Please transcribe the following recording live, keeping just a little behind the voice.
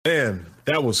Man,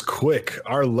 that was quick.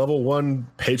 Our level 1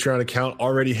 Patreon account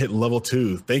already hit level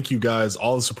 2. Thank you guys,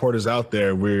 all the supporters out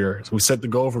there. We set the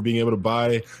goal for being able to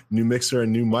buy new mixer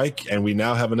and new mic, and we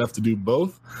now have enough to do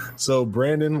both. So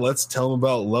Brandon, let's tell them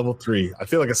about level 3. I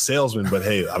feel like a salesman, but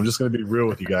hey, I'm just going to be real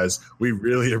with you guys. We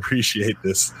really appreciate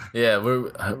this. Yeah, we're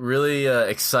really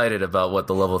excited about what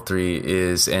the level 3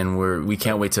 is, and we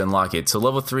can't wait to unlock it. So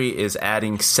level 3 is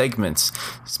adding segments.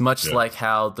 It's much like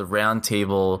how the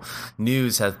Roundtable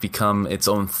News has become its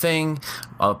own thing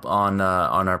up on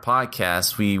our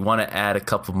podcast. We want to add a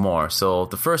couple more. So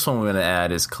the first one we're going to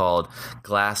add is called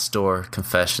Glassdoor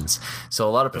Confessions. So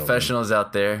a lot of professionals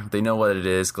out there, they know what it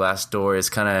is. Glassdoor is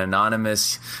kind of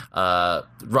anonymous,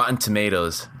 Rotten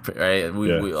Tomatoes, right? A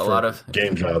lot of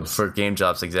game jobs. For game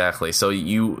jobs, exactly. So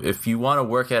if you want to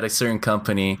work at a certain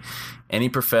company, any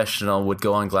professional would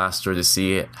go on Glassdoor to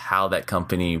see how that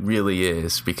company really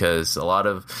is, because a lot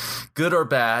of good or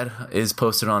bad is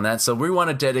posted on that. So we want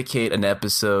to dedicate an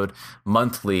episode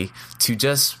monthly to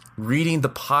just reading the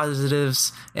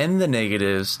positives and the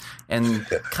negatives and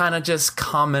kind of just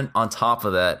comment on top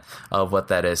of that of what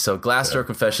that is. So Glassdoor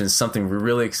Confessions is something we're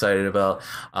really excited about.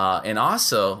 And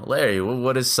also, Larry,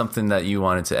 what is something that you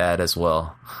wanted to add as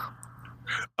well?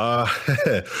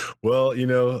 Well,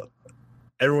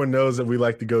 everyone knows that we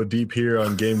like to go deep here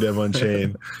on Game Dev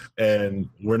Unchained, and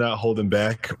we're not holding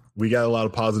back. We got a lot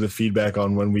of positive feedback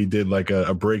on when we did like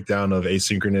a breakdown of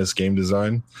asynchronous game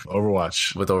design,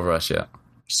 Overwatch. With Overwatch, yeah.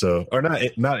 So, or not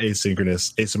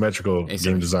asynchronous, asymmetrical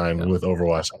game design with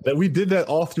Overwatch. That we did that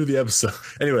all through the episode.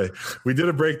 Anyway, we did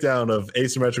a breakdown of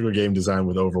asymmetrical game design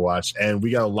with Overwatch, and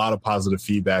we got a lot of positive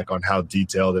feedback on how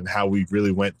detailed and how we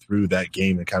really went through that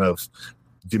game and kind of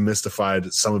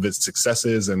demystified some of its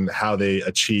successes and how they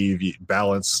achieve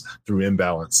balance through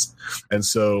imbalance. And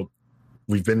so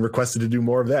we've been requested to do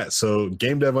more of that. So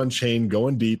Game Dev Unchained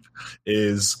going deep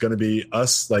is going to be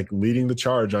us like leading the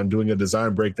charge on doing a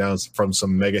design breakdowns from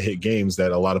some mega hit games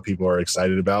that a lot of people are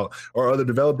excited about, or other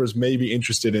developers may be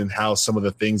interested in how some of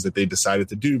the things that they decided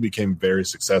to do became very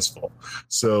successful.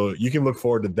 So you can look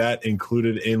forward to that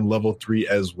included in level 3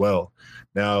 as well.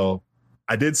 Now,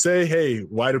 I did say, hey,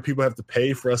 why do people have to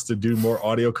pay for us to do more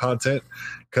audio content?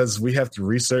 Because we have to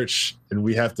research and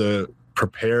we have to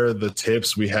prepare the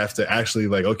tips. We have to actually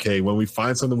when we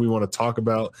find something we want to talk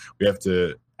about, we have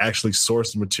to actually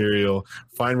source the material,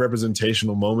 find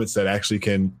representational moments that actually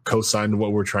can co-sign to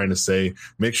what we're trying to say,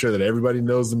 make sure that everybody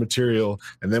knows the material.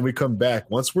 And then we come back.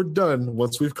 Once we're done,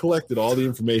 once we've collected all the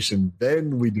information,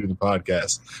 then we do the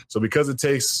podcast. So because it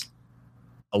takes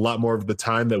a lot more of the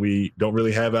time that we don't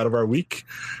really have out of our week,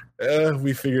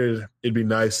 we figured it'd be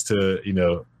nice to,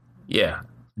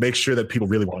 make sure that people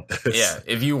really want this. Yeah,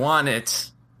 if you want it,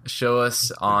 show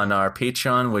us on our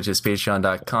Patreon, which is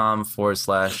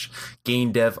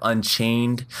patreon.com/Game Dev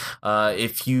Unchained.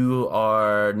 If you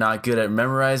are not good at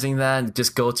memorizing that,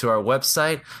 just go to our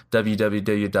website,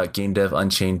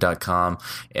 www.gamedevunchained.com,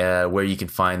 where you can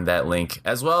find that link,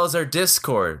 as well as our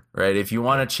Discord, right? If you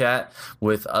want to chat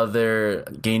with other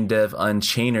Game Dev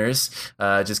Unchainers,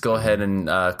 just go ahead and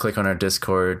click on our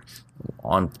Discord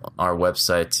on our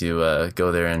website to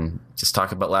go there and just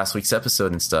talk about last week's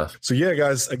episode and stuff. So yeah,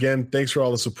 guys, again, thanks for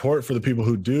all the support for the people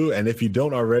who do. And if you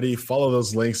don't already, follow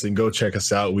those links and go check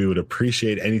us out. We would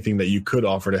appreciate anything that you could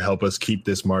offer to help us keep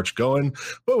this march going.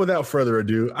 But without further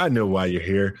ado, I know why you're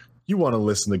here. You want to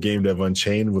listen to Game Dev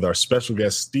Unchained with our special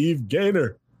guest, Steve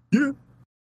Gaynor. Yeah.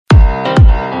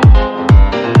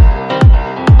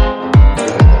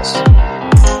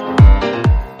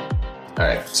 All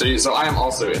right, so I am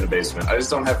also in the basement. I just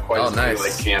don't have quite as many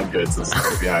canned goods and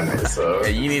stuff behind me. So yeah,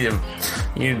 you need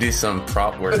to do some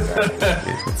prop work back there.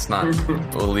 It's not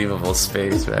believable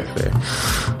space back there.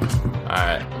 All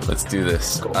right, let's do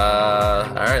this. Cool.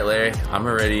 All right, Larry, I'm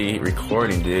already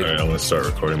recording, dude. All right, I'm gonna start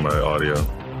recording my audio.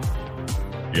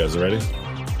 You guys ready?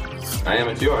 I am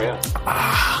if you are, yeah.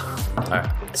 All right,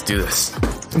 let's do this.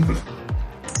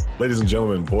 Ladies and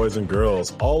gentlemen, boys and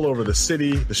girls, all over the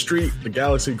city, the street, the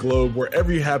galaxy, globe,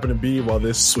 wherever you happen to be while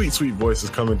this sweet, sweet voice is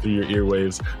coming through your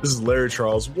earwaves, this is Larry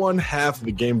Charles, one half of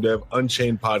the Game Dev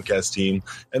Unchained podcast team.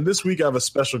 And this week I have a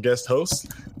special guest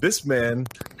host. This man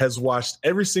has watched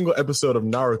every single episode of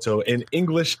Naruto in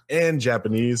English and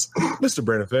Japanese, Mr.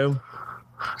 Brandon Pham.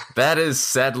 That is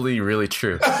sadly really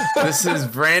true. This is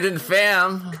Brandon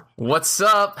Pham. What's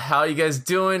up? How you guys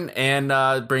doing?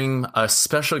 And bring a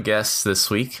special guest this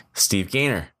week, Steve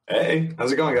Gaynor. Hey,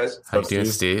 how's it going, guys? How you doing,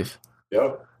 Steve?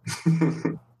 Yep.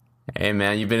 Hey,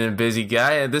 man, you've been a busy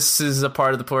guy. This is a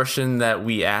part of the portion that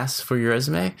we asked for your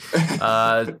resume.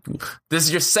 This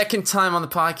is your second time on the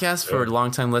podcast for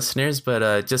longtime listeners,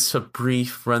 but just a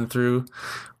brief run through.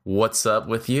 what's up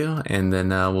with you, and then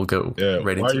we'll go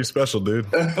right into. Why are you special, dude?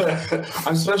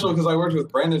 I'm special because I worked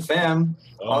with Brandon Pham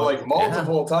on like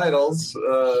multiple titles.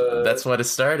 That's what it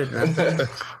started, man.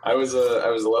 I was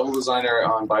a level designer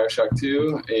on BioShock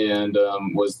 2 and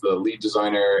was the lead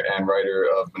designer and writer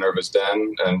of Minerva's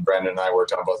Den, and Brandon and I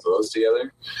worked on both of those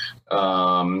together.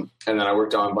 And then I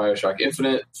worked on BioShock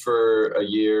Infinite for a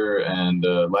year and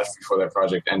left before that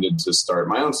project ended to start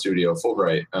my own studio,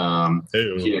 Fulbright,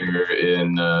 here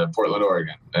in Portland,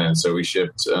 Oregon. And so we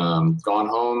shipped Gone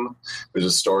Home. It was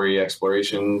a story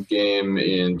exploration game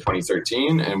in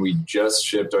 2013, and we just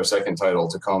shipped our second title,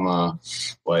 Tacoma,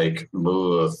 like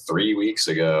 3 weeks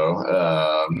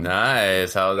ago.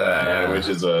 Nice. How's that? Which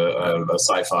is a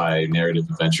sci-fi narrative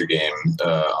adventure game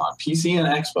on PC and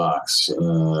Xbox.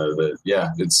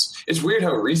 It's weird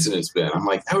how recent it's been. I'm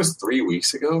like, that was 3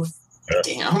 weeks ago.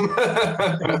 Damn.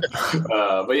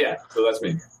 But yeah, so that's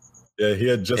me. Yeah, he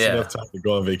had just enough time to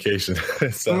go on vacation.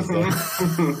 Sounds like.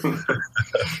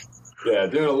 Yeah,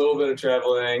 doing a little bit of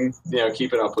traveling,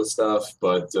 keeping up with stuff.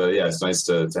 But it's nice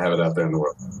to have it out there in the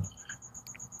world.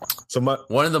 So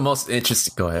one of the most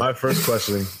interesting. Go ahead. My first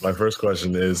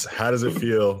question is: how does it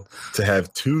feel to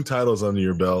have 2 titles under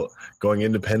your belt, going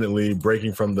independently,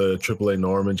 breaking from the AAA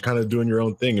norm, and kind of doing your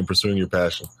own thing and pursuing your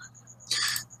passion?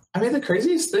 I mean, the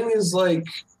craziest thing is like,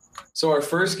 so our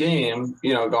first game,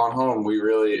 Gone Home,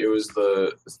 it was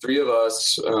the 3 of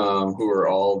us who were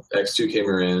all X2K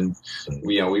Marin.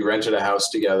 We rented a house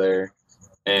together.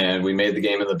 And we made the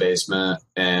game in the basement,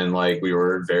 and like we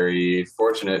were very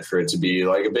fortunate for it to be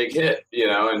like a big hit,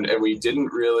 and we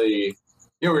didn't really,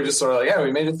 we were just sort of like, yeah,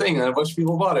 we made a thing and a bunch of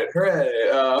people bought it. Hooray.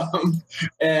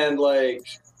 And like,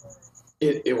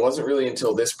 it wasn't really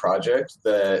until this project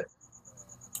that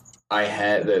I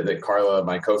had that Carla,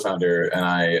 my co-founder, and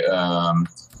I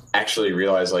actually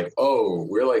realized like, oh,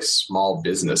 we're like small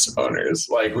business owners.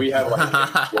 Like we have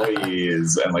like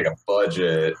employees and like a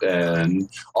budget and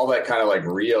all that kind of like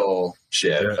real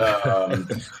shit.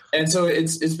 And so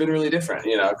it's been really different,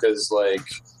 because like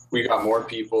we got more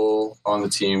people on the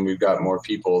team. We've got more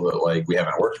people that like we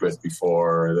haven't worked with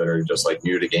before that are just like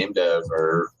new to game dev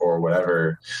or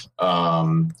whatever.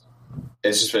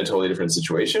 It's just been a totally different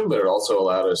situation, but it also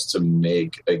allowed us to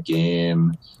make a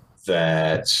game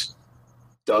that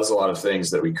does a lot of things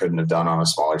that we couldn't have done on a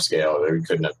smaller scale, that we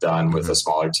couldn't have done with a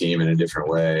smaller team in a different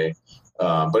way.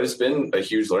 But it's been a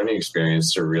huge learning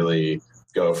experience to really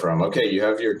go from, okay, you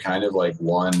have your kind of like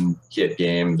one hit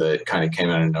game that kind of came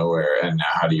out of nowhere, and now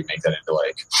how do you make that into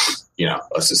like,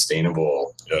 a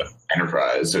sustainable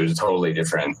enterprise? So it's a totally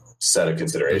different set of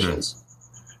considerations.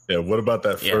 Yeah, what about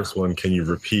that first one? Can you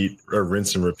repeat or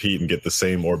rinse and repeat and get the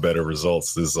same or better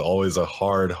results? This is always a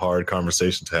hard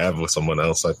conversation to have with someone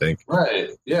else, I think.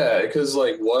 Right. Yeah, because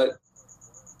like what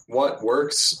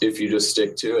works if you just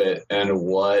stick to it, and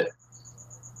what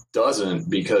doesn't,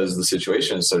 because the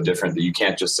situation is so different that you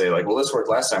can't just say like, well, this worked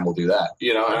last time, we'll do that.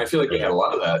 And I feel like we had a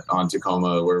lot of that on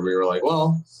Tacoma, where we were like,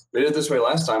 well, we did it this way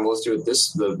last time, well, let's do it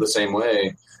the same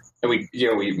way. And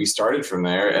we started from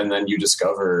there, and then you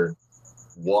discover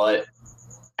what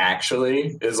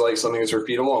actually is like something that's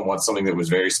repeatable and what's something that was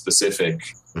very specific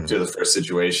to the first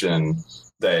situation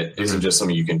that isn't just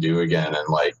something you can do again. And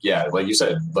like you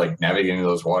said, like navigating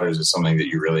those waters is something that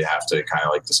you really have to kind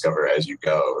of like discover as you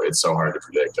go. It's so hard to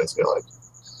predict, I feel like.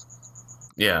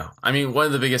 Yeah. I mean, one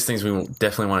of the biggest things we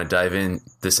definitely want to dive in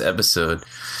this episode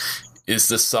is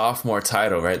the sophomore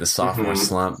title, right? The sophomore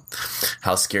slump,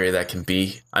 how scary that can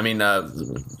be. I mean,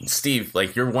 Steve,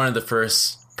 like you're one of the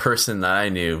first person that I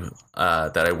knew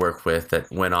that I worked with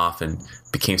that went off and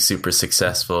became super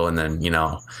successful, and then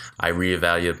I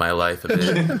reevaluated my life a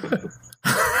bit.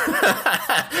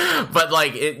 But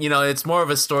like it's more of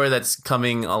a story that's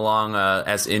coming along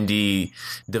as indie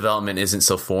development isn't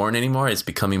so foreign anymore. It's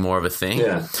becoming more of a thing.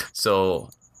 Yeah.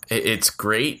 So it's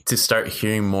great to start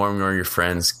hearing more and more of your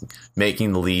friends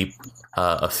making the leap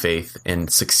of faith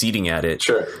and succeeding at it.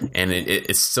 Sure. And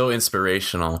it's so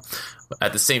inspirational.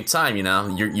 At the same time,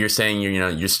 you're saying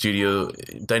your studio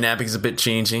dynamic is a bit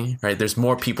changing, right? There's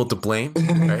more people to blame,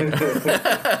 right?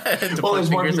 Well, there's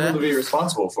more people to be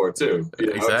responsible for it too.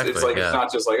 Exactly. It's like it's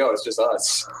not just like, oh, it's just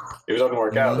us. If it doesn't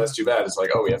work out, that's too bad. It's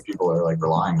like, oh, we have people that are like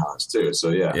relying on us too. So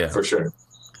yeah, for sure.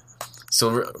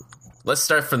 So let's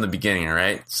start from the beginning,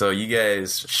 right? So you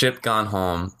guys shipped Gone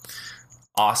Home.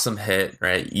 Awesome hit,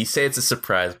 right? You say it's a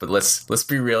surprise, but let's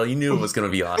be real. You knew it was going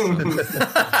to be awesome.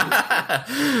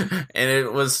 And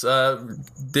it was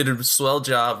did a swell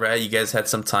job, right? You guys had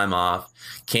some time off,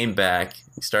 came back,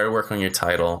 started working on your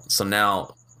title. So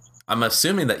now I'm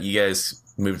assuming that you guys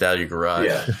moved out of your garage.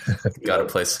 Yeah. Got a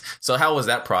place. So how was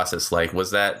that process like?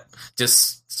 Was that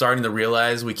just starting to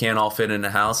realize we can't all fit in a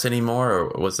house anymore, or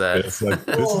was that? It's like,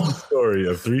 this is the story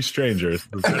of three strangers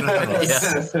who fit in a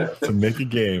house to make a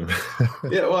game.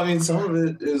 Yeah, well, I mean, some of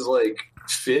it is like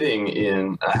fitting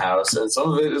in a house, and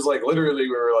some of it is like literally we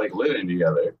were like living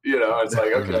together. You know, it's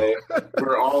like, okay,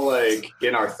 we're all like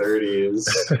in our 30s.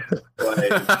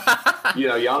 Like, you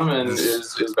know, Yanaman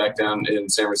is back down in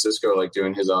San Francisco, like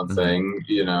doing his own thing,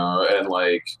 you know, and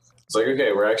like it's like,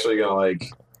 okay, we're actually gonna like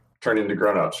turn into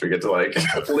grown-ups. We get to like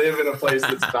live in a place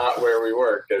that's not where we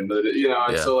work, and you know,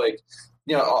 and so like,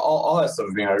 you know, all that stuff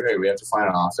of being like, okay, we have to find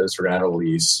an office, we're gonna have a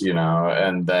lease, you know,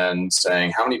 and then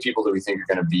saying how many people do we think are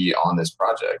gonna be on this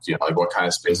project? You know, like what kind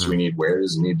of space do we need? Where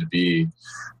does it need to be?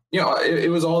 You know, it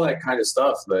was all that kind of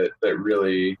stuff that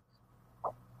really,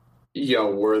 you know,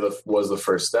 was the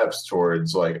first steps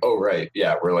towards like, oh right,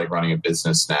 yeah, we're like running a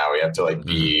business now. We have to like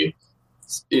be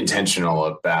intentional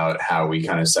about how we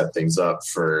kind of set things up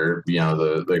for, you know,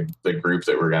 the group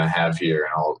that we're going to have here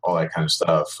and all that kind of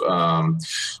stuff.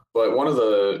 But one of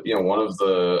the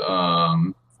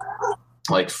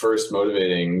like first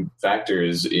motivating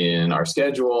factors in our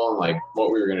schedule and like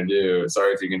what we were going to do.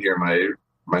 Sorry if you can hear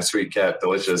my sweet cat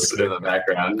Delicious in the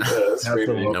background.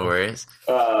 No worries.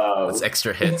 It's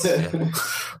extra hits.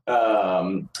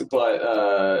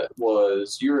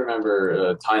 Was you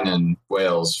remember Tynan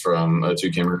Wales from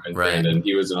Two Camera Band, and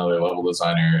he was another level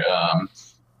designer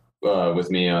with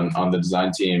me on the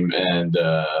design team, and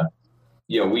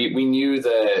you know, we knew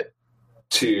that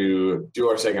to do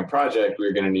our second project, we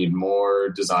were going to need more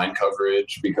design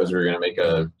coverage because we were going to make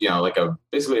a, you know, like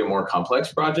basically a more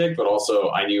complex project, but also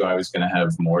I knew I was going to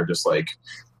have more just like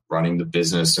running the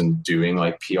business and doing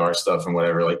like PR stuff and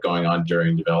whatever, like going on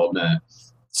during development.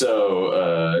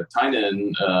 So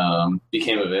Tynan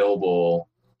became available.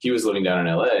 He was living down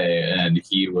in LA and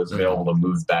he was available to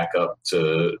move back up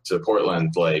to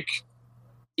Portland, like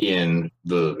in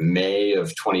the May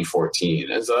of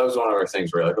 2014. And so that was one of our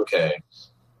things where like, okay,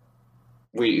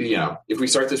 you know, if we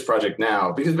start this project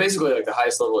now, because basically like the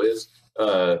highest level is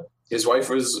his wife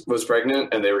was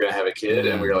pregnant and they were going to have a kid.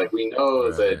 And we were like, we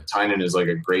know that Tynan is like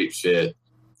a great fit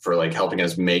for like helping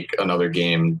us make another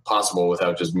game possible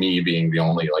without just me being the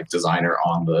only like designer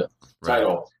on the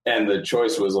title. And the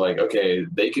choice was like, okay,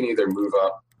 they can either move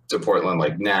up to Portland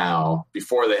like now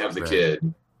before they have the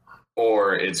kid,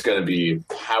 or it's going to be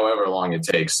however long it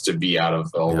takes to be out of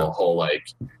the whole, like,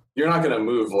 you're not going to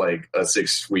move like a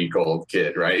 6-week-old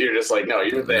kid, right? You're just like, no,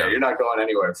 you're there. You're not going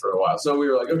anywhere for a while. So we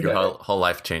were like, okay. Your whole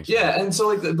life changed. Yeah. And so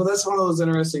like, but that's one of those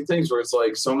interesting things where it's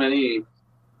like so many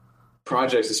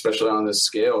projects, especially on this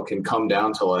scale, can come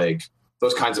down to like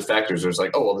those kinds of factors. There's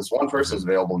like, oh, well, this one person is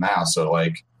available now. So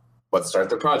like, let's start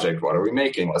the project. What are we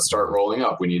making? Let's start rolling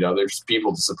up. We need other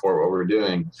people to support what we're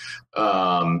doing.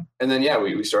 And then,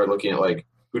 we started looking at like,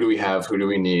 who do we have? Who do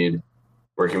we need?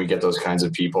 Where can we get those kinds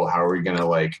of people? How are we going to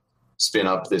like spin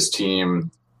up this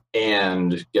team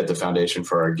and get the foundation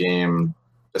for our game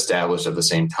established at the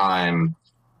same time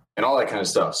and all that kind of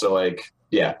stuff. So like,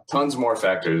 tons more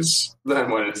factors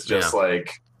than when it's just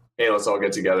like, hey, let's all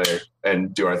get together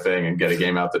and do our thing and get a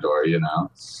game out the door, you know?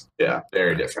 Yeah,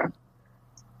 very different.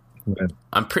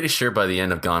 I'm pretty sure by the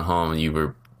end of Gone Home, you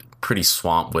were pretty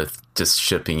swamped with just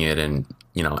shipping it and,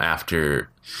 you know, after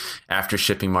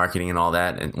shipping, marketing and all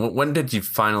that. And when did you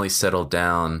finally settle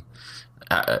down,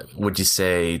 would you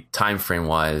say, time frame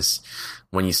wise,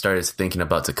 when you started thinking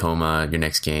about Tacoma, your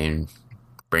next game,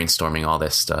 brainstorming all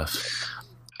this stuff?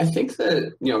 I think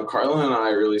that, you know, Carla and I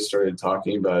really started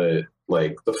talking about it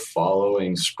like the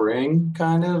following spring,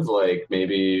 kind of like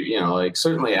maybe, you know, like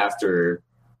certainly after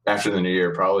the new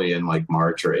year, probably in like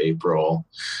March or April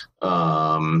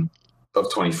of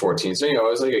 2014. So, you know, it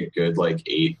was like a good like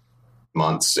 8-9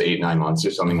 months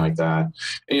or something like that.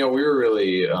 And, you know, we were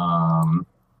really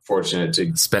fortunate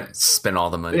to spend all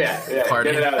the money. Yeah.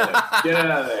 Get it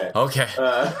out of there. Okay.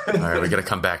 All right, we got to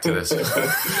come back to this.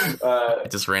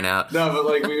 It just ran out. No, but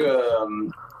like we,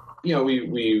 you know,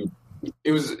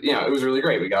 it was really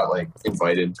great. We got like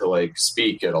invited to like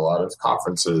speak at a lot of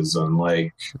conferences and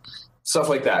like stuff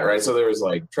like that, right? So there was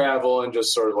like travel and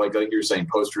just sort of like you were saying,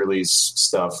 post-release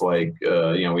stuff. Like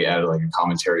you know, we added like a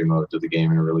commentary mode to the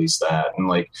game and released that, and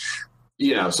like,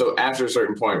 you know, so after a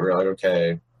certain point, we were like,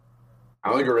 okay, I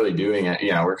don't think we're really doing it.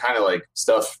 You know, we're kind of like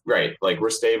stuff, right? Like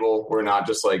we're stable. We're not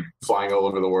just like flying all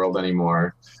over the world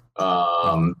anymore.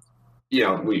 You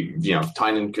know,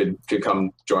 Tynan could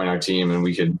come join our team and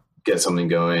we could get something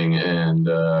going, and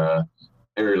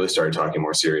we really started talking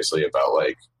more seriously about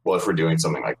like, well, if we're doing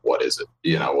something, like what is it?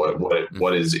 You know,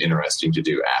 what is interesting to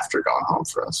do after Gone Home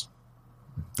for us?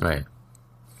 Right.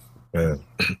 Man.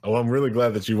 Well, I'm really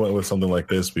glad that you went with something like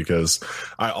this, because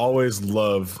I always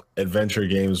love adventure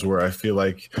games where I feel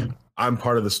like I'm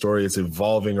part of the story. It's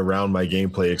evolving around my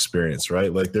gameplay experience,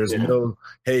 right? Like there's no,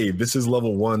 hey, this is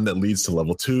level 1 that leads to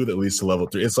level 2 that leads to level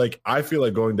 3. It's like I feel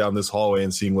like going down this hallway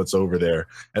and seeing what's over there,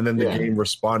 and then the game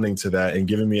responding to that and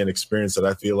giving me an experience that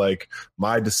I feel like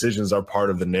my decisions are part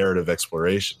of the narrative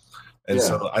exploration. And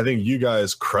so I think you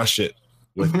guys crush it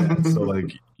with that. So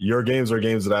like your games are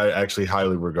games that I actually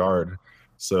highly regard.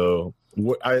 So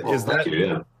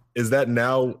is that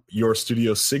now your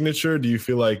studio signature? Do you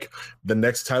feel like the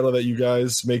next title that you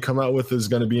guys may come out with is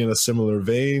going to be in a similar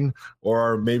vein,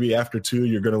 or maybe after 2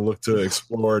 you're going to look to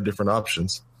explore different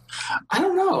options? I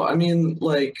don't know. I mean,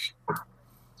 like,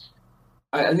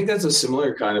 I think that's a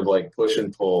similar kind of like push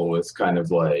and pull with kind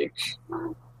of like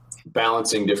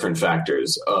balancing different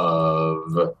factors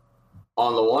of,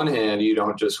 on the one hand, you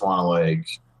don't just want to like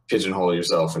pigeonhole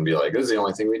yourself and be like, this is the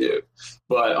only thing we do.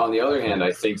 But on the other hand,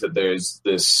 I think that there's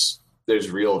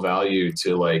real value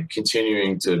to like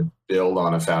continuing to build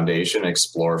on a foundation,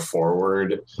 explore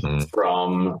forward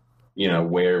from, you know,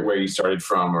 where you started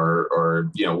from,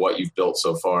 or, you know, what you've built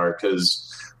so far.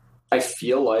 Cause I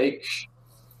feel like,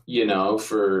 you know,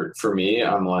 for me,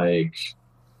 I'm like,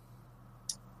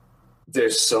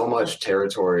 there's so much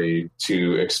territory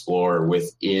to explore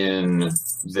within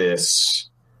this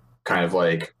kind of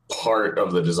like part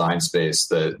of the design space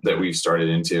that we've started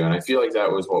into. And I feel like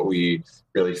that was what we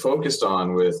really focused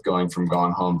on with going from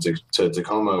Gone Home to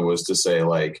Tacoma, was to say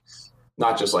like,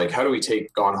 not just like, how do we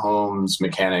take Gone Home's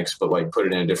mechanics, but like put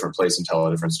it in a different place and tell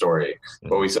a different story.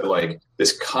 But we said like,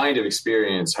 this kind of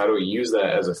experience, how do we use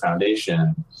that as a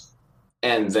foundation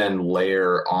and then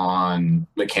layer on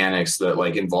mechanics that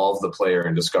like involve the player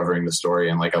in discovering the story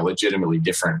in like a legitimately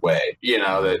different way, you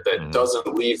know, that doesn't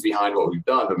leave behind what we've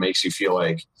done, but makes you feel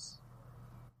like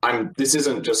this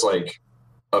isn't just like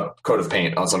a coat of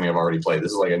paint on something I've already played.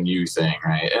 This is like a new thing.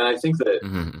 Right. And I think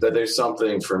that there's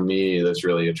something for me that's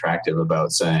really attractive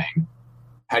about saying,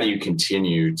 how do you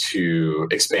continue to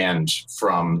expand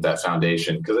from that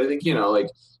foundation? Cause I think, you know, like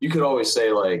you could always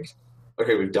say like,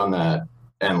 okay, we've done that,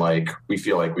 and like, we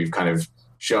feel like we've kind of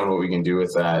shown what we can do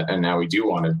with that. And now we do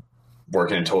want to work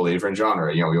in a totally different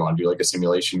genre. You know, we want to do like a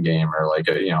simulation game or like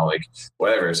a, you know, like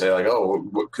whatever, say like, oh,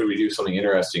 what could we do something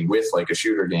interesting with like a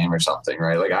shooter game or something.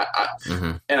 Right. Like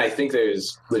and I think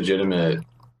there's legitimate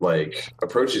like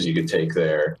approaches you could take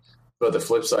there. But the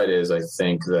flip side is, I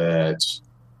think that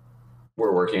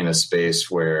we're working in a space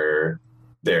where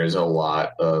there's a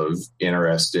lot of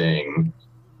interesting,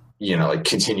 you know, like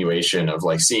continuation of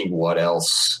like seeing what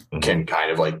else can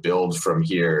kind of like build from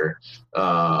here,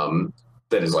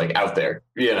 that is like out there,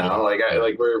 you know,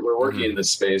 like we're working in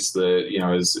this space that, you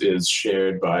know, is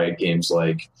shared by games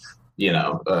like, you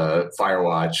know,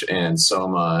 Firewatch and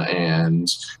Soma and,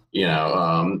 you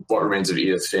know, What Remains of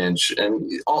Edith Finch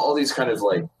and all these kind of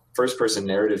like first person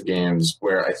narrative games,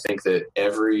 where I think that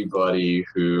everybody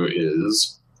who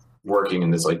is working in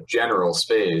this like general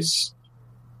space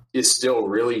is still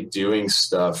really doing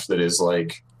stuff that is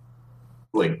like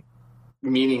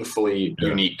meaningfully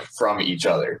unique from each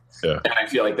other. Yeah. And I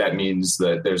feel like that means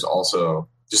that there's also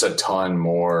just a ton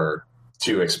more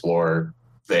to explore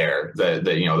there that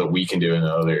you know, that we can do and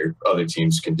other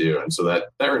teams can do. And so that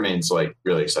remains like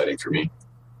really exciting for me.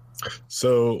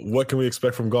 So what can we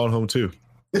expect from Gone Home 2?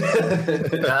 We're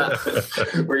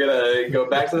gonna go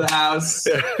back to the house.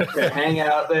 We're gonna hang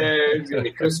out there. He's gonna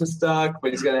be Christmas duck,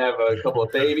 but he's gonna have a couple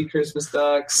of baby Christmas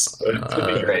ducks. It's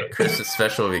gonna be great. Christmas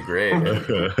special will be great.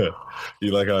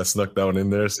 You like how I snuck that one in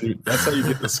there? See, that's how you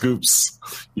get the scoops.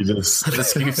 You just the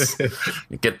scoops.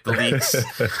 You get the leaks.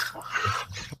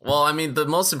 Well, I mean, the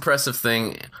most impressive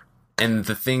thing, and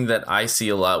the thing that I see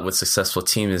a lot with successful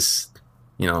teams is,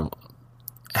 you know,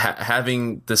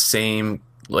 having the same,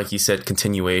 like you said,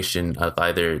 continuation of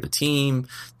either the team,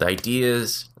 the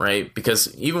ideas, right?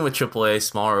 Because even with AAA,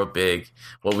 small or big,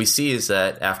 what we see is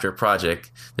that after a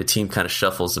project, the team kind of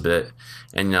shuffles a bit,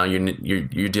 and now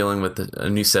you're dealing with a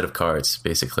new set of cards,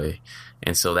 basically.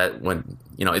 And so that, when,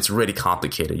 you know, it's really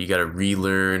complicated. You got to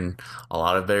relearn a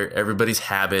lot of everybody's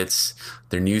habits,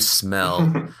 their new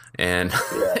smell, and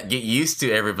get used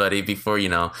to everybody before you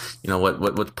know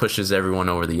what pushes everyone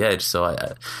over the edge. So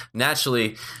I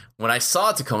naturally, when I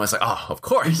saw Tacoma, I was like, oh, of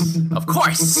course.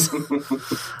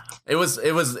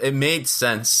 It made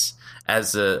sense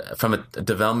as from a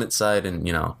development side, and,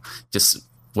 you know, just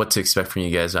what to expect from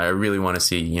you guys. I really want to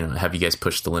see, you know, have you guys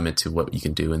push the limit to what you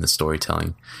can do in the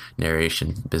storytelling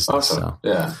narration business. Awesome. So,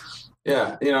 yeah.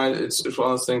 Yeah, it's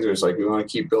one of those things where it's like we want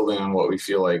to keep building on what we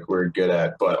feel like we're good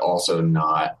at, but also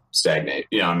not stagnate,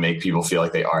 and make people feel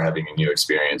like they are having a new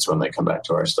experience when they come back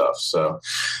to our stuff. So,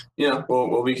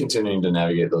 we'll be continuing to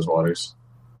navigate those waters.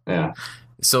 Yeah.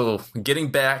 So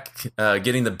getting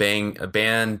the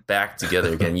band back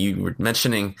together again, you were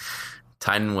mentioning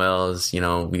Tyden Wells,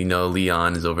 we know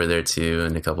Leon is over there too,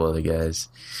 and a couple other guys.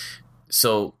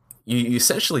 So you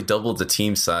essentially doubled the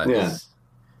team size. Yeah.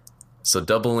 So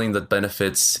doubling the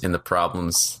benefits and the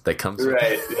problems that comes with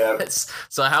right. Yeah.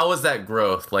 So how was that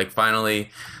growth? Like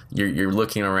finally you're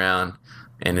looking around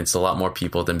and it's a lot more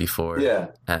people than before. Yeah.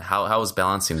 And how was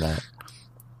balancing that?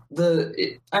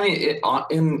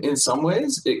 In some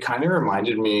ways it kind of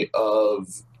reminded me of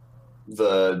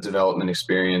the development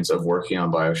experience of working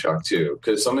on BioShock 2,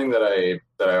 because something that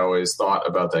I always thought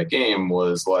about that game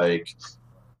was like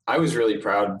I was really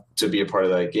proud to be a part of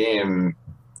that game,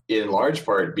 in large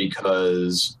part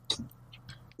because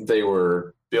they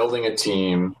were building a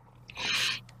team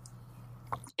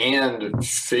and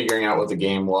figuring out what the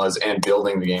game was and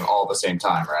building the game all at the same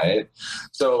time, right?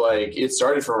 So like it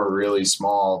started from a really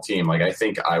small team. Like I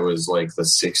think I was like the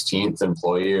 16th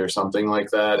employee or something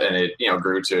like that, and it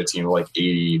grew to a team of like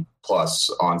 80 plus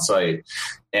on site,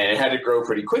 and it had to grow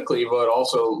pretty quickly. But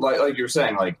also like you were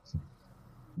saying, like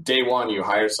day one you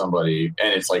hire somebody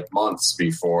and it's like months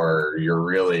before you're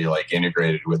really like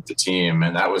integrated with the team,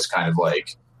 and that was kind of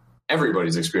like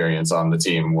everybody's experience on the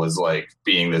team was like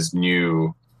being this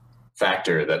new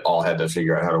factor that all had to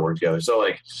figure out how to work together. So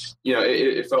like,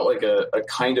 it felt like a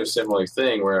kind of similar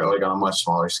thing where like on a much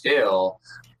smaller scale,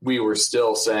 we were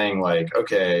still saying like,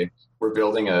 okay, we're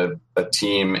building a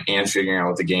team and figuring out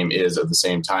what the game is at the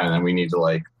same time. And then we need to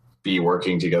like be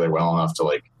working together well enough to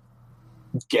like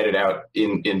get it out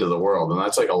into the world. And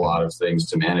that's like a lot of things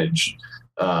to manage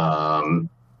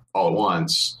all at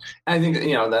once. And I think,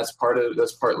 that's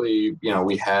partly,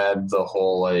 we had the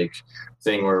whole like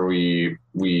thing where we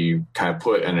kind of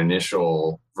put an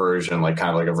initial version, like kind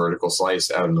of like a vertical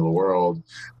slice out into the world.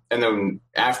 And then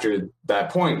after that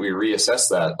point, we reassessed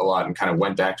that a lot and kind of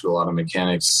went back to a lot of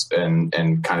mechanics and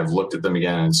kind of looked at them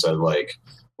again and said like,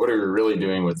 what are we really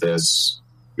doing with this?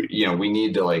 We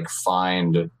need to like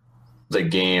find the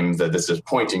game that this is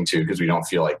pointing to, because we don't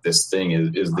feel like this thing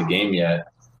is the game yet.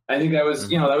 I think that was,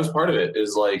 that was part of it,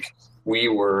 is like we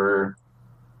were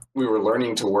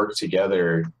learning to work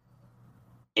together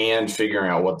and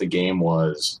figuring out what the game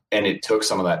was. And it took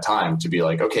some of that time to be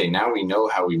like, okay, now we know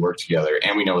how we work together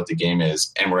and we know what the game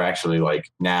is. And we're actually like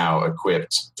now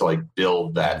equipped to like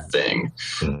build that thing.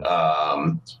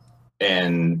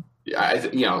 And I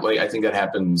think that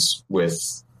happens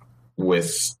with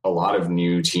a lot of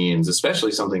new teams,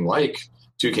 especially something like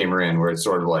 2K Marin, where it's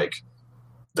sort of like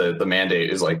the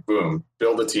mandate is like, boom,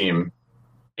 build a team,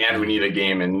 and we need a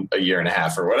game in a year and a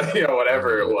half or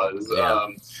whatever it was. Yeah.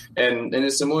 And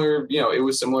it's similar, it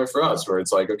was similar for us, where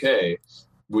it's like, okay,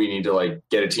 we need to like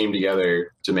get a team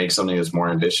together to make something that's more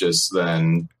ambitious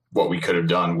than what we could have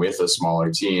done with a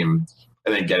smaller team,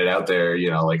 and then get it out there,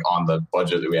 like on the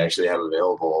budget that we actually have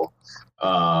available.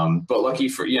 But lucky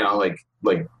for,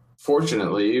 like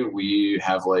fortunately we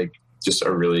have like just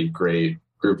a really great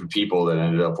group of people that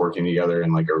ended up working together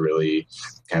in like a really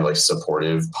kind of like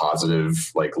supportive,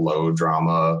 positive, like low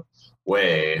drama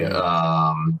way.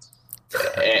 And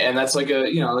that's like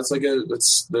that's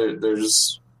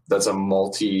a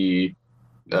multi,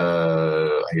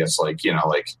 I guess like,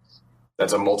 like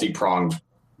that's a multi-pronged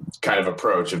kind of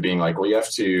approach of being like, well, you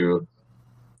have to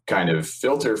kind of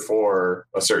filter for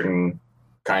a certain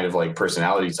kind of like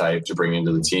personality type to bring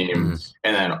into the team,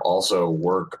 and then also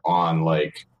work on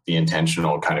like the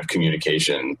intentional kind of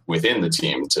communication within the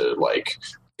team to like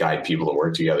guide people to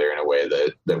work together in a way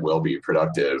that will be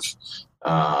productive.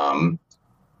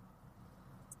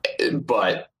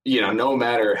 But no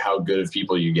matter how good of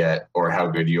people you get or how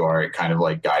good you are at kind of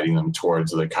like guiding them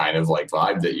towards the kind of like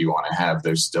vibe that you want to have,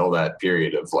 there's still that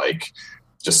period of like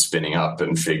just spinning up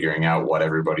and figuring out what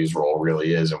everybody's role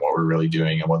really is and what we're really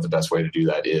doing and what the best way to do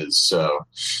that is. So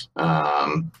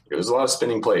it was a lot of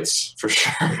spinning plates for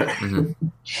sure.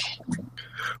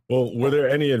 Well, were there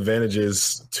any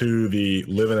advantages to the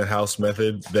live in a house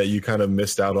method that you kind of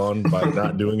missed out on by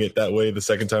not doing it that way the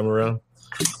second time around?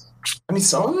 I mean,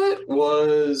 some of it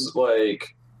was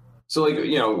like, so like,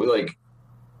 like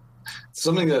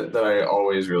something that I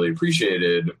always really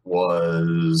appreciated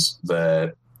was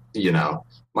that,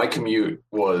 my commute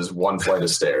was one flight of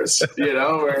stairs,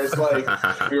 where it's like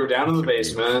we were down in the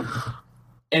basement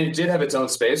And it did have its own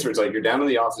space where it's like you're down in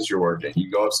the office, you're working.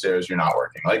 You go upstairs, you're not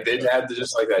working. Like it had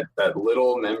just like that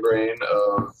little membrane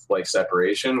of like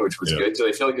separation, which was good. So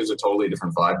I feel like there's a totally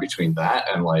different vibe between that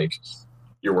and like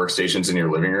your workstation's in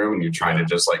your living room and you're trying to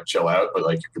just like chill out, but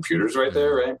like your computer's right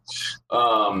there, right?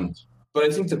 But I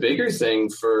think the bigger thing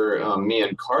for me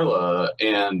and Carla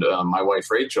and my wife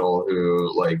Rachel,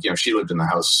 who like she lived in the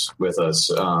house with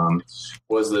us,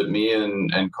 was that me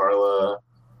and Carla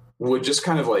would just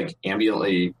kind of like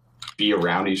ambiently be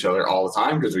around each other all the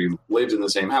time because we lived in the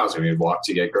same house and we'd walk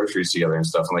to get groceries together and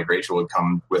stuff. And like Rachel would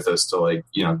come with us to like,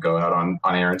 go out on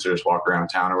errands or just walk around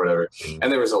town or whatever.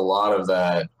 And there was a lot of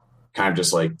that kind of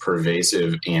just like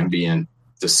pervasive ambient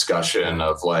discussion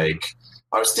of like,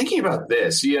 I was thinking about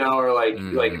this, or like,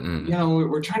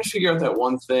 we're trying to figure out that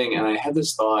one thing. And I had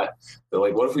this thought that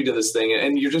like, what if we did this thing?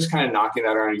 And you're just kind of knocking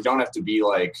that around. You don't have to be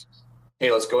like,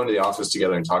 hey, let's go into the office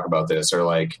together and talk about this. Or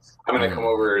like, I'm going to come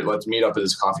over, let's meet up at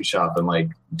this coffee shop and like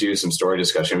do some story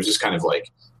discussion. It was just kind of like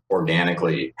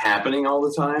organically happening all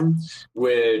the time,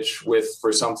 which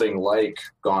for something like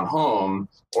Gone Home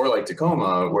or like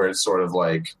Tacoma, where it's sort of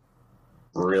like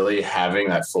really having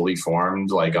that fully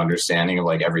formed like understanding of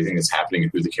like everything that's happening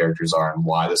and who the characters are and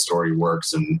why the story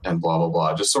works and blah, blah,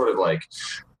 blah. Just sort of like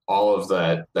all of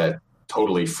that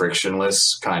totally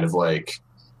frictionless kind of like,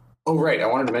 oh, right, I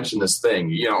wanted to mention this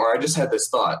thing, or I just had this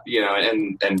thought,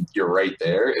 and you're right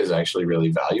there is actually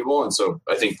really valuable. And so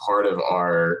I think part of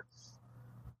our,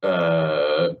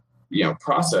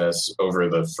 process over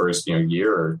the first,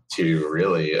 year or two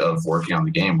really of working on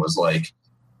the game was like,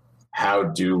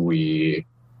 we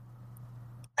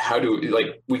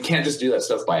can't just do that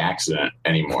stuff by accident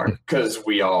anymore because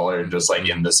we all are just like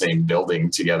in the same building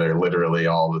together literally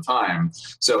all the time.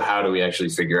 So how do we actually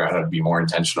figure out how to be more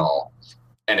intentional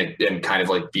and kind of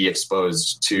like be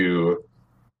exposed to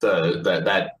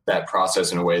that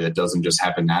process in a way that doesn't just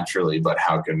happen naturally, but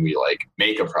how can we like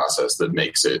make a process that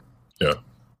makes it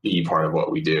be part of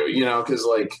what we do, because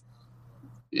like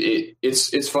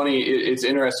it's funny. It's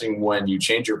interesting when you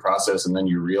change your process and then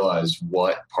you realize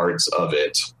what parts of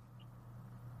it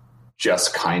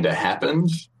just kind of happened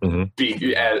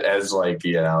as like,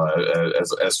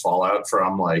 as fallout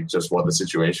from like just what the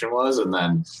situation was. And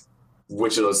then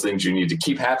which of those things you need to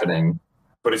keep happening.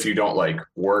 But if you don't like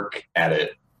work at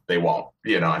it, they won't,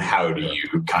 and how do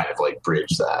you kind of like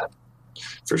bridge that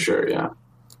for sure. Yeah.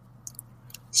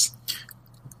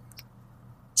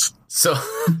 So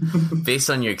based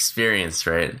on your experience,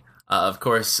 right? Of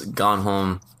course, Gone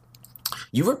Home,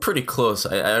 you were pretty close.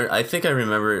 I think I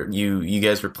remember you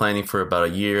guys were planning for about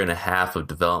 1.5 years of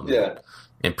development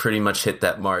and pretty much hit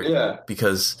that mark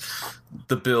because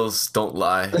the bills don't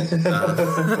lie.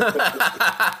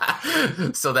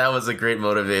 So that was a great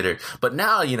motivator. But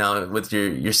now, with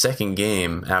your second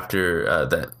game after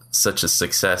that such a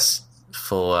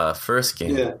successful first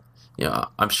game,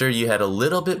 I'm sure you had a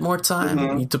little bit more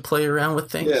time to play around with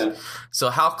things. Yeah.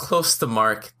 So how close to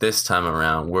mark this time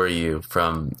around were you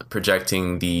from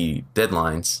projecting the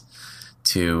deadlines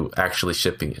to actually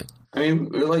shipping it? I mean,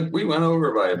 like we went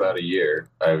over by about 1 year,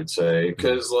 I would say,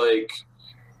 because like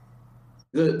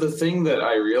the thing that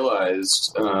I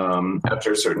realized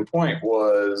after a certain point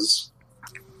was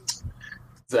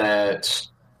that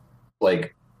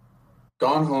like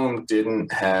Gone Home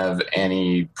didn't have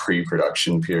any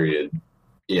pre-production period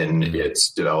in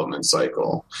its development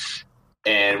cycle.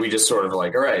 And we just sort of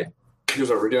like, all right, here's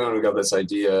what we're doing. We got this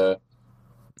idea.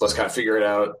 Let's kind of figure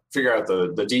out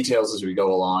the details as we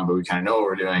go along, but we kind of know what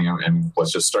we're doing and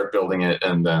let's just start building it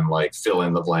and then like fill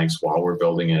in the blanks while we're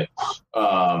building it.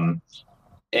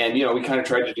 And, we kind of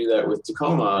tried to do that with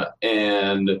Tacoma.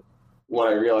 And what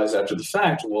I realized after the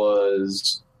fact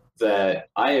was that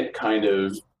I had kind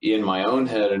of, in my own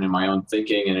head and in my own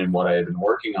thinking and in what I had been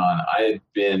working on, I had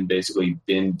been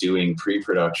doing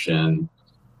pre-production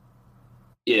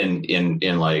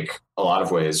in like a lot of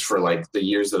ways for like the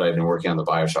years that I've been working on the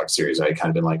BioShock series. I had kind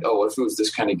of been like, oh, what if it was this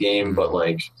kind of game, but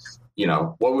like,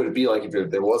 what would it be like if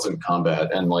there wasn't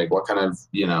combat and like, what kind of,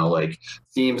 like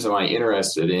themes am I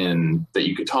interested in that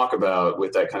you could talk about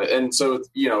with that kind of, and so,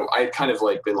 I kind of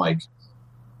like been like,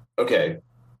 okay,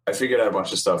 I figured out a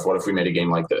bunch of stuff. What if we made a game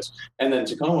like this? And then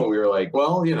Tacoma, we were like,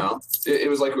 well, it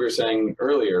was like we were saying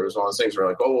earlier. It was one of those things where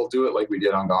like, oh, we'll do it like we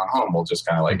did on Gone Home. We'll just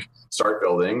kind of like start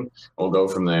building. We'll go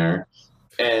from there.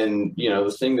 And,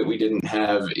 the thing that we didn't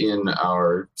have in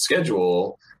our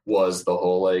schedule was the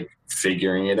whole like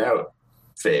figuring it out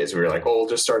phase. We were like, oh, we'll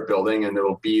just start building and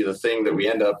it'll be the thing that we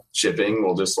end up shipping.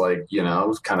 We'll just like,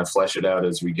 kind of flesh it out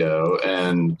as we go.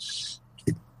 And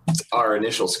our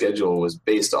initial schedule was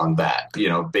based on that,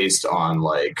 based on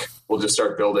like, we'll just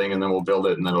start building and then we'll build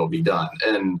it and then it'll be done.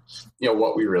 And,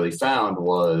 what we really found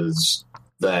was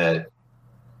that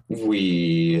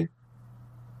we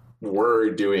were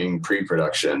doing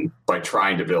pre-production by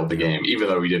trying to build the game, even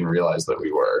though we didn't realize that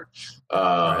we were.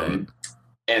 Right.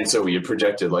 And so we had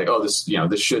projected like, oh,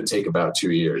 this should take about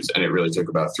 2 years. And it really took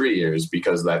about 3 years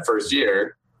because that first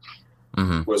year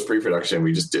was pre-production.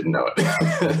 We just didn't know it.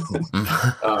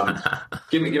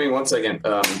 Give me 1 second.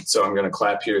 So I'm going to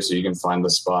clap here so you can find the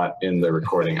spot in the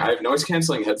recording. I have noise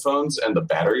canceling headphones and the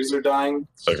batteries are dying.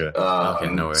 Okay.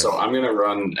 No worries. So I'm going to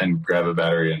run and grab a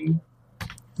battery and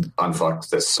unfuck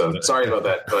this. So sorry about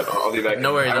that, but I'll be back.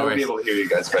 No worries. I won't be able to hear you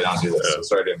guys if I don't do this. So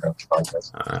sorry to interrupt the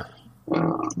podcast.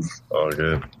 All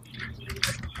good.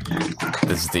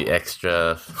 This is the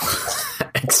extra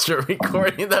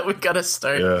recording that we gotta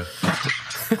start. Yeah.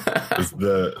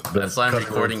 That's why I'm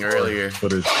recording earlier.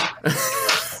 Footage.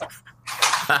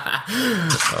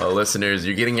 Oh, listeners,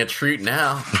 you're getting a treat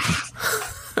now.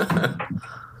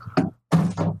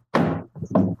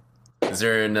 Is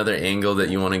there another angle that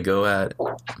you want to go at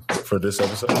for this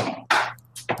episode?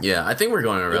 Yeah, I think we're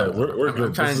going around. Yeah, we're good.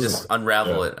 I'm trying to just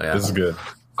unravel it. Yeah. This is good.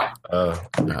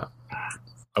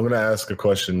 I'm going to ask a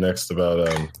question next about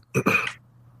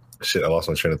shit. I lost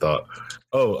my train of thought.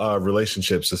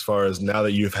 Relationships. As far as now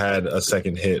that you've had a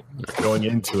second hit going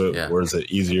into it, or is it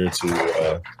easier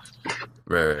to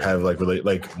have like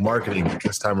marketing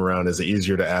this time around? Is it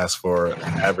easier to ask for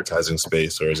advertising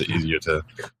space, or is it easier to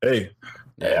hey,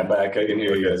 I'm back. I can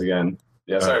hear you guys again.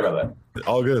 Yeah, sorry about that.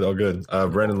 All good.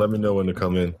 Brandon, let me know when to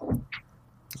come in.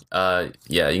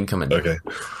 Yeah, you can come in. Okay.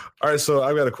 All right, so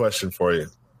I've got a question for you.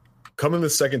 Coming the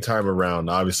second time around,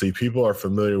 obviously, people are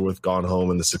familiar with Gone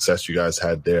Home and the success you guys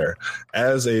had there.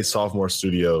 As a sophomore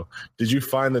studio, did you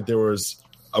find that there was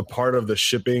a part of the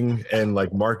shipping and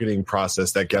like marketing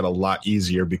process that got a lot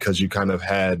easier because you kind of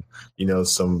had,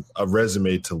 a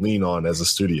resume to lean on as a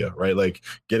studio, right? Like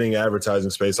getting advertising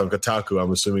space on Kotaku,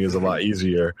 I'm assuming is a lot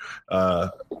easier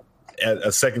at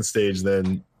a second stage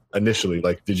than initially.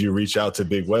 Like, did you reach out to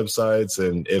big websites?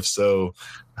 And if so,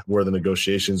 were the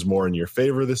negotiations more in your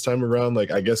favor this time around?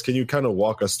 Like, I guess, can you kind of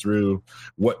walk us through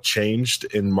what changed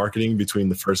in marketing between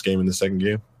the first game and the second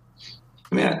game?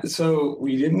 Yeah, so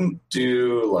we didn't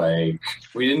do ad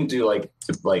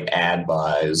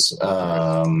buys.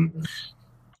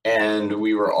 And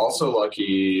we were also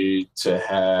lucky to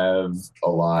have a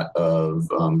lot of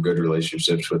good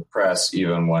relationships with press,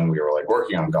 even when we were like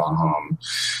working on Gone Home,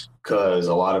 because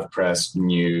a lot of press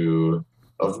knew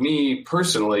of me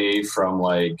personally from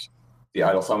like the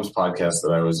Idle Thumbs podcast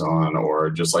that I was on, or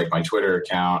just like my Twitter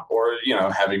account, or,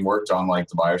 having worked on like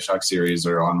the BioShock series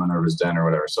or on Minerva's Den or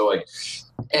whatever. So like,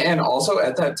 and also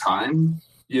at that time,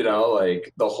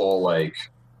 like the whole like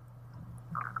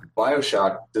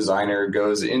BioShock designer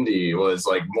goes indie was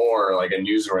like more like a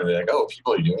newsworthy, like, oh,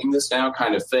 people are doing this now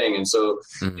kind of thing. And so,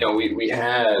 we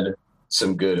had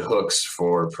some good hooks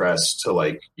for press to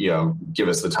like, give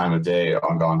us the time of day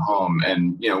on Gone Home.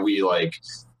 And, we like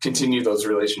continue those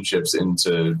relationships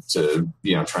into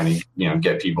trying to,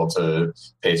 get people to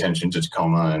pay attention to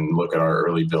Tacoma and look at our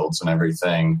early builds and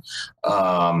everything.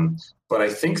 But I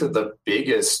think that the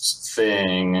biggest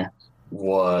thing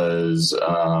was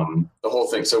the whole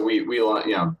thing. So we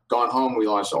Gone Home we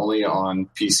launched only on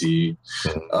PC,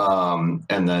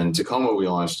 and then Tacoma we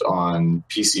launched on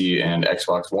PC and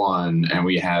Xbox One, and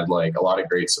we had like a lot of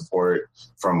great support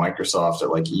from Microsoft at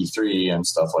like E3 and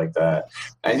stuff like that.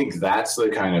 I think that's the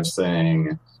kind of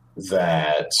thing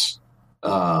that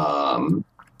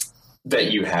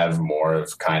that you have more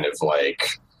of kind of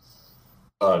like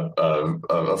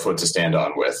a foot to stand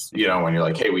on with, when you're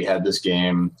like, hey, we had this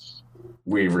game,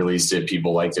 we released it,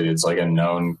 people liked it, it's like a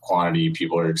known quantity,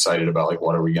 people are excited about like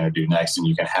what are we going to do next, and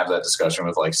you can have that discussion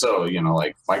with like, so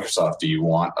like Microsoft, do you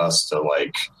want us to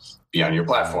like be on your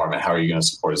platform, and how are you going to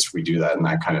support us if we do that, and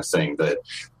that kind of thing that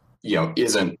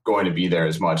isn't going to be there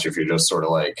as much if you're just sort of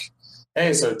like,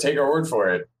 hey, so take our word for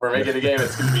it, we're making a game,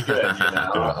 it's going to be good.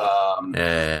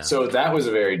 So that was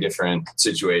a very different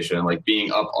situation. Like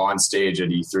being up on stage at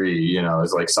E3,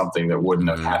 is like something that wouldn't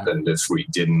have happened if we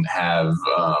didn't have,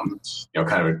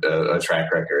 kind of a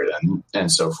track record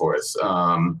and so forth.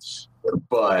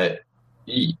 But,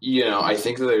 I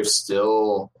think that there's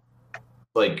still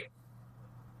like,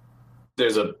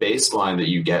 there's a baseline that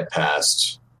you get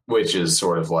past, which is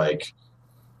sort of like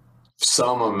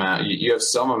some amount, you have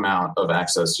some amount of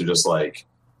access to just like,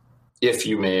 if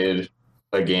you made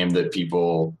a game that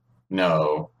people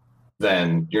know,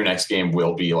 then your next game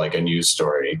will be like a news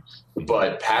story.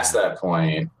 But past that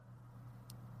point,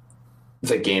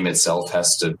 the game itself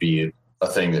has to be a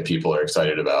thing that people are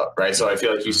excited about, right? So I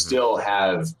feel like you still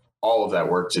have all of that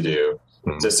work to do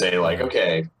to say like,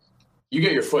 okay, you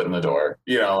get your foot in the door,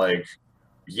 like,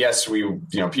 yes,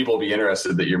 people will be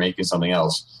interested that you're making something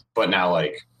else, but now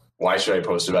like, why should I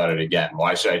post about it again?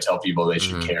 Why should I tell people they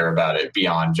should care about it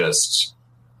beyond just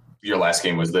your last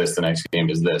game was this, the next game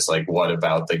is this? Like, what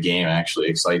about the game actually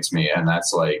excites me? And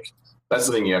that's the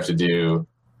thing you have to do,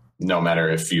 no matter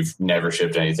if you've never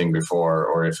shipped anything before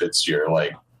or if it's your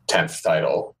like 10th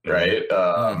title, right?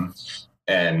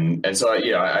 And so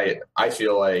I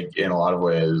feel like in a lot of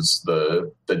ways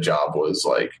the job was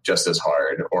like just as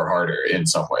hard or harder in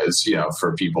some ways,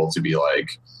 for people to be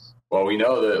like, well, we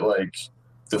know that like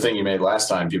the thing you made last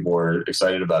time, people were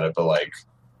excited about it, but like,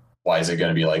 why is it going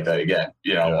to be like that again?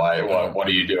 What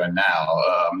are you doing now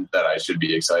that I should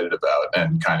be excited about?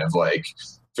 And kind of like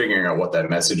figuring out what that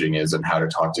messaging is and how to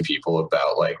talk to people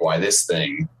about like why this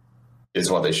thing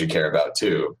is what they should care about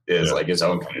too is like its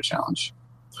own kind of challenge.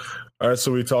 All right,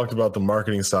 so we talked about the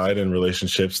marketing side and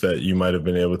relationships that you might have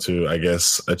been able to, I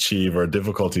guess, achieve or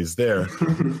difficulties there.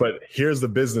 But here's the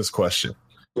business question.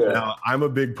 Yeah. Now, I'm a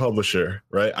big publisher,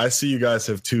 right? I see you guys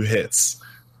have 2 hits.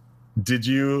 Did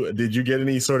you get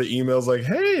any sort of emails like,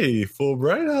 hey,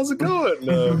 Fullbright, how's it going?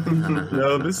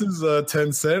 This is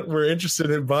Tencent. We're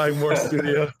interested in buying more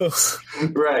studios.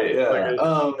 Right,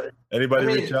 yeah. Anybody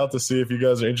reach out to see if you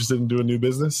guys are interested in doing new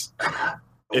business?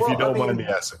 If you don't mind me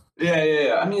asking.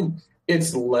 Yeah. I mean,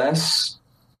 it's less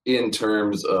in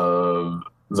terms of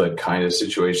the kind of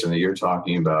situation that you're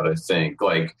talking about. I think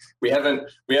like we haven't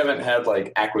had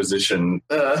like acquisition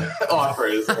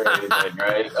offers or anything,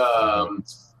 right?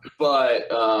 But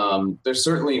there's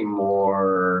certainly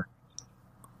more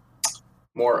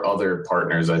other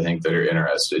partners I think that are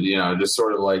interested. Just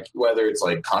sort of like whether it's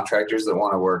like contractors that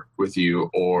want to work with you,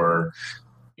 or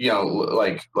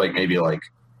like maybe like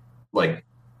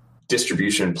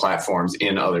distribution platforms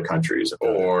in other countries,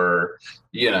 or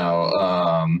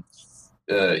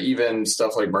even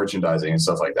stuff like merchandising and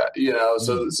stuff like that.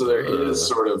 So there is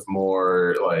sort of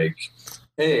more like,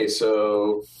 hey,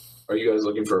 so are you guys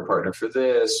looking for a partner for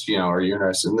this? Are you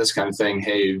interested in this kind of thing?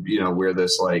 Hey, we're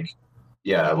this like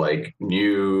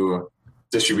new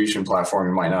distribution platform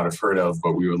you might not have heard of,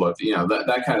 but we would love to,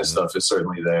 that kind of stuff is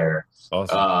certainly there.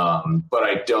 Awesome. But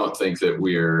I don't think that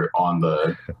we're on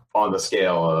the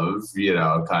scale of,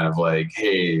 kind of like,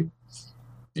 hey,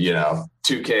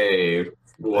 2K,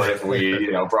 what if we,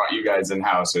 brought you guys in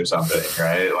house or something,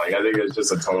 right? Like, I think it's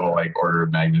just a total like order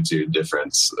of magnitude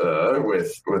difference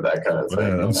with that kind of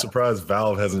thing. Man, I'm surprised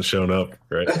Valve hasn't shown up,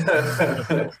 right?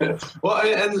 Well,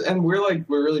 and we're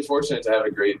really fortunate to have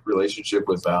a great relationship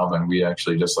with Valve, and we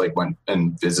actually just like went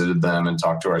and visited them and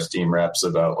talked to our Steam reps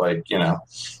about like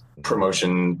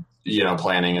promotion,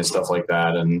 planning and stuff like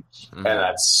that, and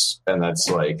that's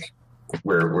like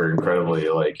we're incredibly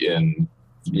like in.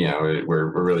 We're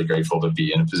really grateful to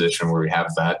be in a position where we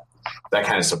have that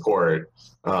kind of support,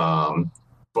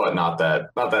 but not that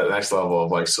next level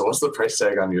of like, so what's the price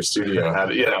tag on your studio? How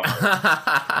do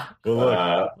Well,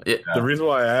 look, the reason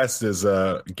why I asked is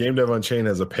Game Dev Unchained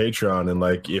has a Patreon, and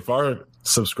like if our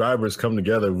subscribers come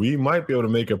together, we might be able to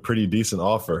make a pretty decent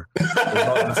offer.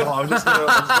 That's all. I'm just gonna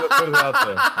put it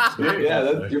out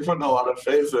there. You're putting a lot of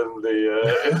faith in the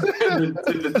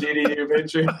GDU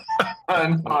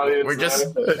Patreon audience.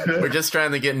 We're just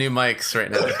trying to get new mics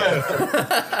right now.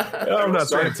 I'm not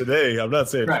saying today.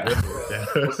 Today.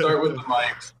 We'll start with the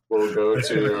mics. We'll go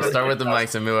to start with the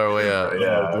mics and move our way up.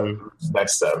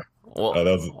 Next step. Well,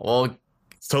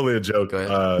 it's totally a joke.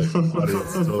 It's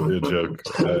totally a joke.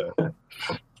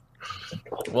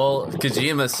 Well,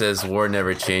 Kojima says war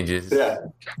never changes,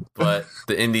 but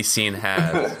the indie scene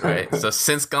has, right? So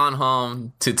since Gone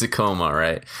Home to Tacoma,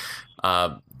 right?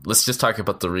 Let's just talk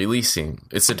about the releasing.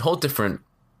 It's a whole different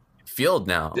field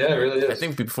now. Yeah, it really is. I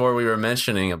think before we were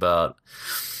mentioning about,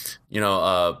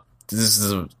 this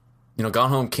is Gone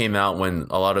Home came out when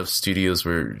a lot of studios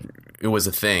it was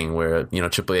a thing where,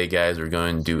 AAA guys were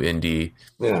going to do indie.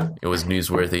 Yeah. It was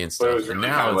newsworthy and stuff. But it was really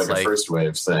now kind of it's like a first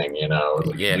wave thing,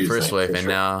 first wave. And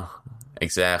now,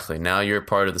 exactly. Now you're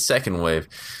part of the second wave.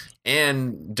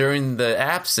 And during the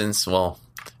absence, well,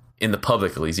 in the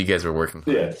public at least, you guys were working.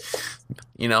 Yeah.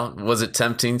 Was it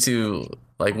tempting to,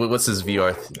 like, what's this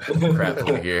VR crap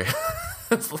over here?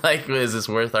 It's like, is this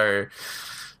worth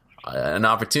an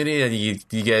opportunity?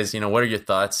 You guys, what are your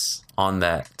thoughts on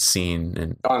that scene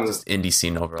and just indie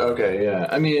scene overall? Okay, yeah.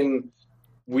 I mean,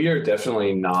 we are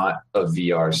definitely not a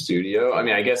VR studio. I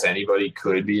mean, I guess anybody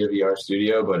could be a VR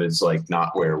studio, but it's like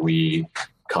not where we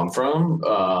come from.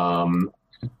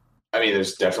 I mean,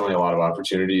 there's definitely a lot of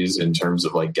opportunities in terms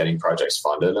of like getting projects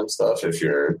funded and stuff. If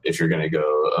you're going to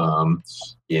go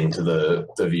into the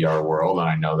VR world, and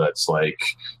I know that's like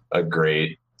a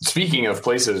great. Speaking of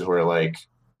places where like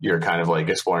you're kind of like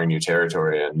exploring new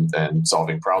territory and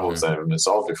solving problems that haven't been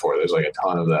solved before, there's like a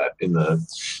ton of that in the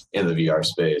VR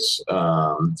space.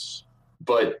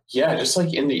 But yeah, just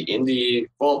like in the indie,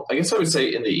 well, I guess I would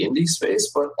say in the indie space,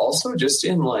 but also just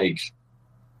in like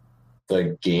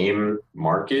the game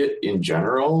market in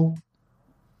general,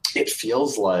 it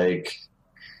feels like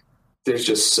there's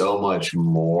just so much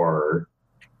more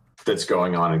that's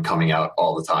going on and coming out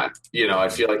all the time. You know, I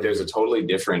feel like there's a totally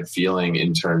different feeling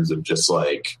in terms of just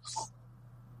like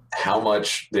how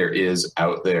much there is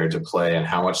out there to play and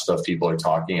how much stuff people are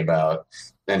talking about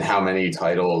and how many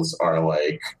titles are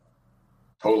like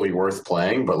totally worth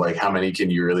playing, but like how many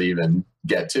can you really even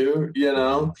get to, you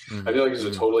know? I feel like there's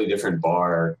a totally different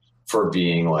bar for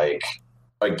being like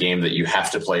a game that you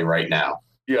have to play right now,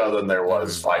 you know, than there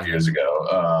was 5 years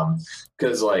ago.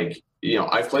 Cause like, you know,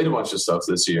 I've played a bunch of stuff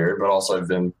this year, but also I've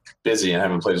been busy and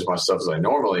haven't played as much stuff as I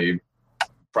normally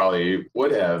probably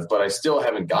would have, but I still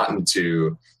haven't gotten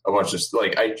to a bunch of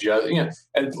like, I just, you know,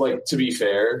 and like, to be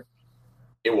fair,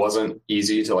 it wasn't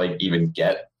easy to like even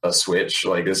get a Switch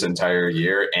like this entire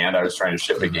year, and I was trying to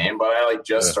ship a game, but I like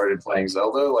just started playing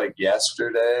Zelda like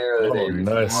yesterday or the day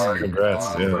before. Nice. Congrats.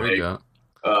 Yeah.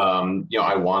 You know,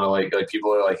 I want to like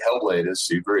people are like Hellblade is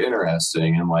super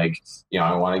interesting, and like, you know,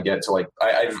 I want to get to like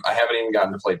I haven't even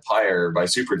gotten to play Pyre by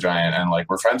Supergiant, and like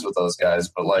we're friends with those guys,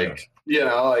 but like you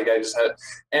know, like I just had,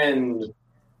 and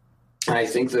I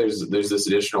think there's this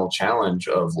additional challenge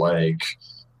of like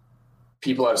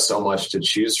people have so much to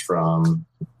choose from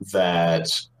that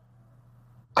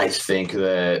I think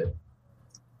that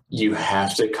you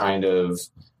have to kind of,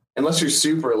 unless you're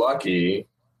super lucky,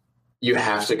 you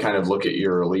have to kind of look at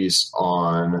your release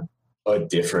on a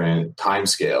different time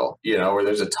scale, you know, where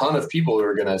there's a ton of people who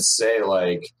are going to say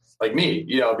like me,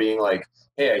 you know, being like,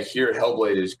 hey, I hear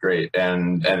Hellblade is great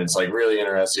and it's like really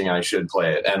interesting and I should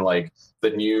play it. And like the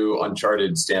new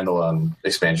Uncharted standalone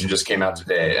expansion just came out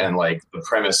today, and like the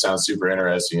premise sounds super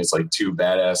interesting. It's like two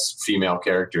badass female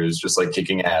characters just like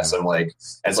kicking ass, and like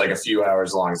it's like a few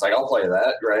hours long. It's like, I'll play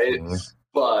that, right?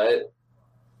 But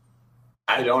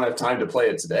I don't have time to play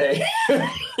it today.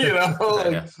 You know,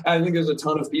 like, I think there's a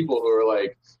ton of people who are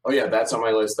like, oh yeah, that's on my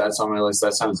list. That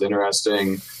sounds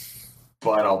interesting,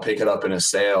 but I'll pick it up in a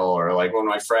sale, or like when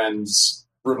my friends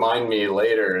remind me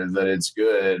later that it's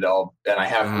good, and I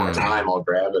have more time, I'll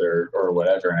grab it or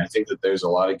whatever. And I think that there's a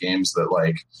lot of games that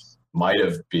like might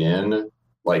have been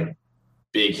like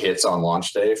big hits on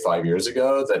launch day 5 years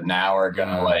ago that now are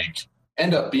gonna like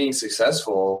end up being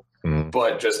successful,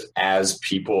 but just as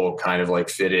people kind of like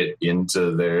fit it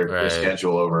into their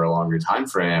schedule over a longer time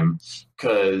frame.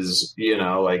 Because you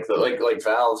know, like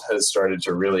Valve has started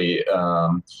to really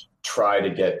try to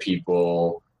get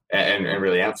people and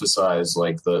really emphasize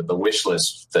like the wish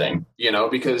list thing, you know,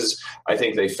 because I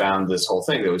think they found this whole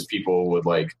thing that was people would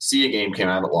like see a game came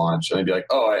out at launch and they'd be like,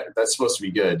 oh, that's supposed to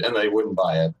be good, and they wouldn't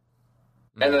buy it.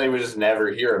 And then they would just never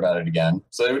hear about it again.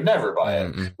 So they would never buy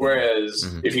it. Whereas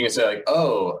if you can say like,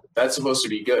 oh, that's supposed to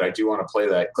be good, I do want to play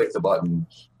that, click the button.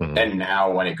 And now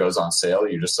when it goes on sale,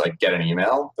 you just like get an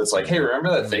email that's like, hey, remember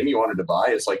that thing you wanted to buy?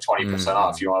 It's like 20%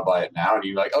 off. You want to buy it now? And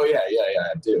you're like, oh yeah,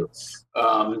 I do.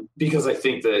 Because I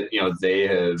think that, you know, they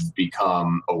have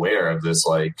become aware of this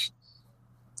like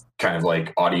kind of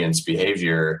like audience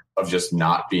behavior of just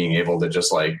not being able to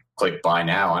just like click buy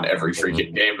now on every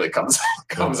freaking game that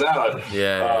comes out.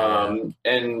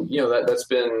 And you know, that's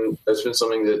been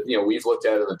something that, you know, we've looked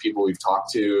at, and the people we've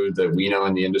talked to that we know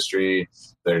in the industry,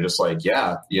 they're just like,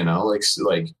 yeah, you know, like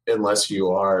unless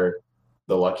you are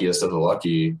the luckiest of the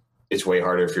lucky, it's way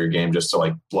harder for your game just to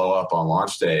like blow up on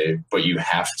launch day, but you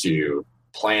have to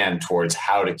plan towards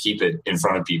how to keep it in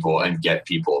front of people and get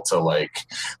people to like,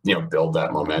 you know, build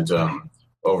that momentum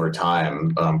over time,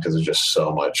 because there's just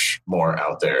so much more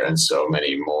out there and so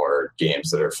many more games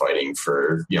that are fighting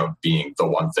for, you know, being the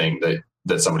one thing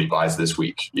that somebody buys this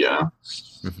week. Yeah.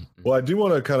 Well, I do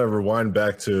want to kind of rewind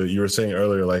back to, you were saying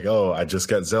earlier, like, oh, I just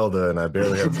got Zelda and I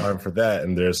barely have time for that,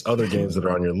 and there's other games that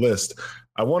are on your list.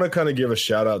 I want to kind of give a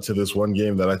shout out to this one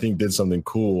game that I think did something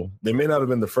cool. They may not have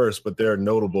been the first, but they're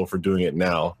notable for doing it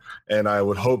now. And I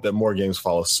would hope that more games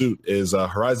follow suit. Is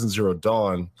Horizon Zero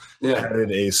Dawn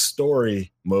added a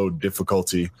story mode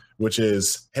difficulty, which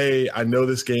is, hey, I know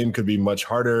this game could be much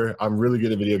harder. I'm really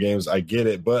good at video games. I get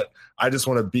it. But I just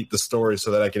want to beat the story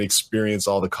so that I can experience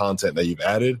all the content that you've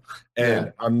added.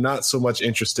 And I'm not so much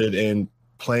interested in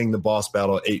playing the boss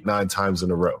battle 8-9 times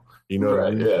in a row. You know what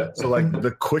I mean? Yeah. So like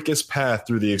the quickest path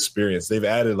through the experience, they've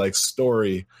added like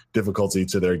story difficulty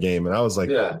to their game. And I was like,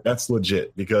 that's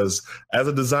legit, because as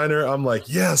a designer, I'm like,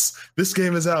 yes, this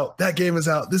game is out. That game is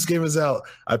out. This game is out.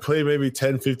 I played maybe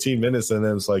 10, 15 minutes and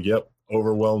then it's like, yep,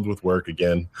 overwhelmed with work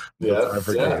again.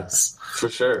 For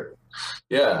sure.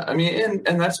 Yeah. I mean,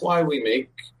 and that's why we make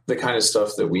the kind of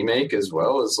stuff that we make, as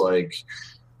well as like,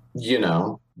 you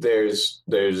know, there's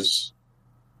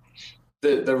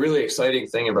the really exciting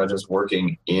thing about just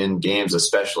working in games,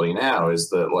 especially now, is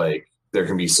that like there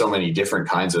can be so many different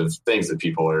kinds of things that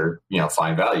people are, you know,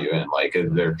 find value in. Like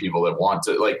there are people that want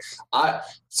to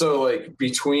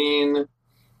between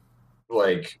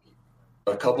like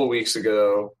a couple weeks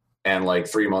ago and like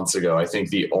 3 months ago, I think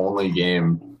the only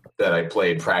game that I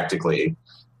played practically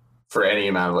for any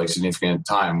amount of like significant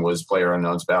time was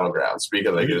PlayerUnknown's Battlegrounds,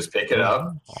 because I could just pick it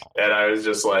up and I was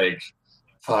just like,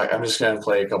 fuck, I'm just going to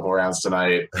play a couple rounds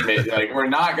tonight. Like, we're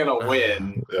not going to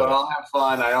win, but I'll have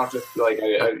fun. I don't have to, like,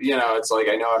 you know, it's like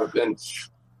I know how to,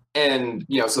 and,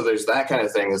 you know, so there's that kind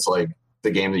of thing. It's like the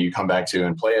game that you come back to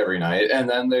and play every night. And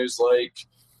then there's like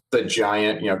the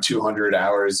giant, you know, 200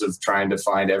 hours of trying to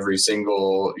find every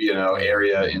single, you know,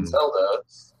 area in Zelda.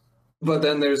 But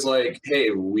then there's like,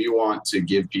 hey, we want to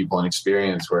give people an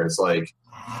experience where it's like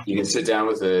you can sit down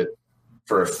with it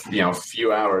for, you know, a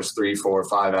few hours, 3, 4,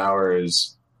 5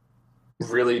 hours,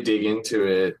 really dig into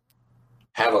it,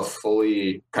 have a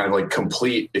fully kind of like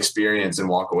complete experience and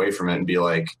walk away from it and be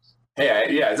like, hey,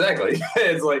 yeah, exactly.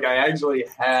 It's like I actually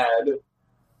had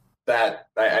that.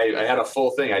 I had a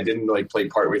full thing. I didn't like play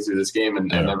partway through this game and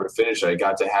never finish it. I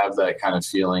got to have that kind of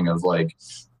feeling of like,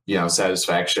 you know,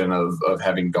 satisfaction of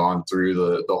having gone through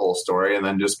the whole story, and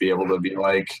then just be able to be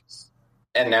like,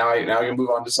 and now I can move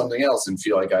on to something else and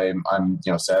feel like I'm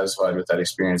you know, satisfied with that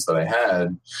experience that I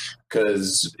had.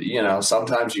 Because, you know,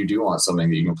 sometimes you do want something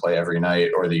that you can play every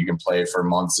night or that you can play for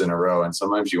months in a row, and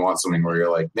sometimes you want something where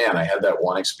you're like, man, I had that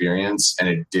one experience and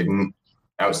it didn't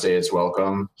outstay its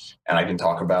welcome, and I can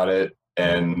talk about it,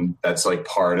 and that's like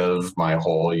part of my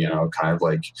whole, you know, kind of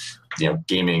like, you know,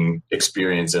 gaming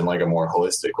experience in like a more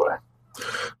holistic way.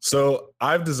 So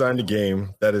I've designed a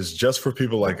game that is just for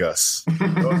people like us. We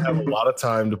don't have a lot of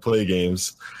time to play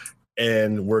games,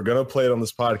 and we're going to play it on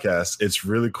this podcast. It's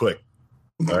really quick.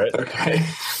 All right. Okay.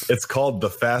 It's called the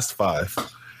Fast Five.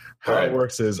 How it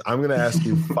works is I'm going to ask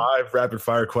you 5 rapid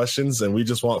fire questions, and we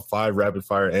just want 5 rapid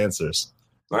fire answers.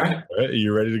 All right. All right. Are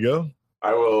you ready to go?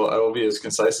 I will be as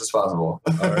concise as possible.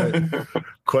 All right.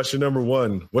 Question number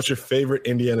 1. What's your favorite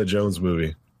Indiana Jones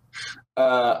movie?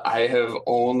 I have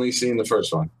only seen the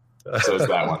first one, so it's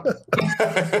that one.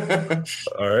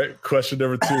 All right. Question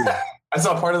number 2. I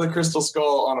saw part of the Crystal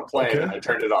Skull on a plane and I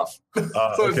turned it off.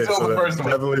 So it's still the first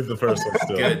one. I believe the first one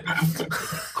still. Good.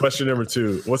 Question number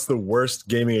 2. What's the worst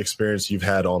gaming experience you've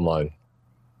had online?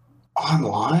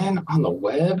 Online? On the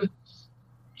web?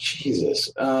 Jesus.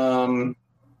 So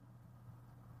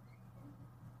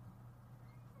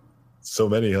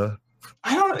many, huh?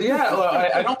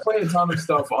 I don't play a ton of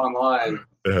stuff online.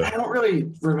 I don't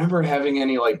really remember having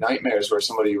any like nightmares where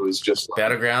somebody was just like,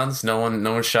 Battlegrounds. No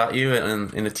one shot you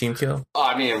in a team kill. Oh,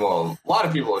 I mean, well, a lot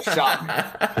of people have shot me.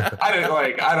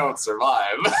 I don't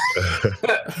survive.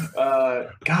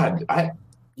 God,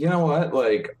 you know what?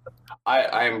 Like,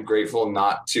 I'm grateful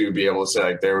not to be able to say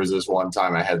like there was this one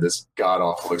time I had this god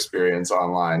awful experience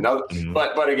online. No,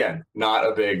 but again, not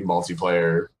a big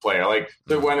multiplayer player. Like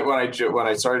when I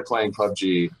started playing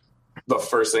PUBG, the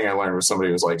first thing I learned was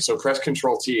somebody was like, "So press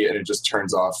Control T and it just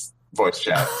turns off voice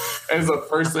chat." And it's the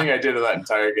first thing I did in that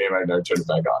entire game. I never turned it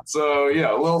back on. So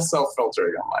yeah, a little self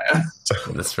filtering on my end.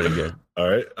 That's pretty good. All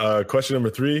right. Question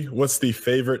number 3. What's the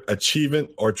favorite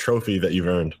achievement or trophy that you've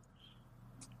earned?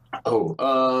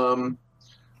 Oh,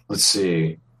 let's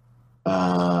see.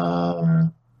 Gosh,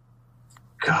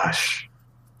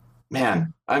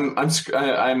 man, I'm doing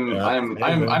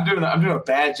a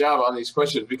bad job on these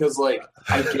questions because like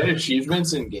I get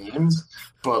achievements in games,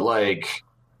 but like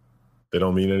they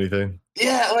don't mean anything.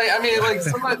 Yeah, like I mean, like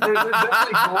there's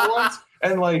definitely cool ones,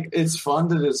 and like it's fun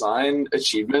to design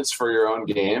achievements for your own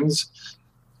games.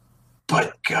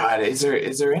 But God, is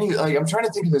there any, like, I'm trying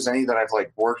to think if there's any that I've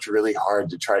like worked really hard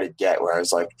to try to get where I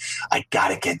was like, I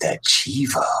gotta get that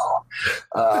Chivo.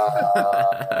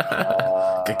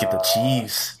 Gotta get the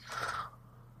Chiefs.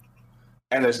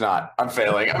 And there's not. I'm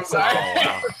failing. I'm sorry.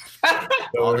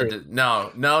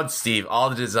 No, Steve. All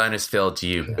the designers failed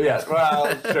you. Yes.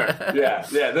 Well, sure. Yeah.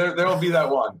 There will be that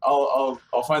one. I'll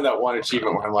find that one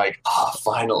achievement where I'm like,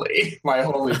 finally, my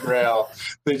holy grail,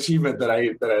 the achievement that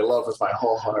I love with my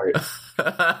whole heart.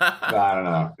 I don't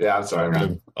know. Yeah, I'm sorry,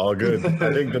 man. All good.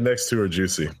 I think the next 2 are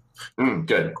juicy.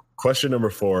 Good. Question number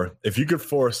 4. If you could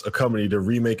force a company to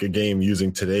remake a game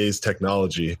using today's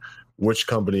technology, which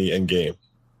company and game?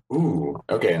 Ooh,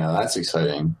 okay, now that's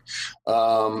exciting.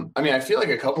 I mean, I feel like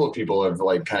a couple of people have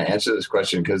like kind of answered this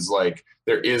question because like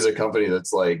there is a company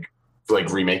that's like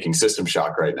remaking System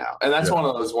Shock right now, and that's one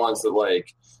of those ones that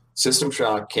like System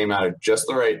Shock came out at just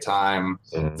the right time.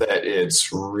 That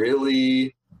it's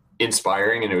really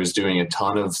inspiring, and it was doing a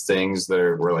ton of things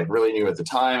that were like really new at the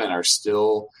time and are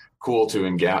still cool to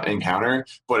encounter.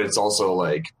 But it's also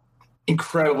like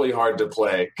incredibly hard to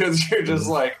play because you're just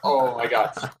like, oh my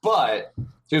god. But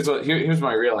here's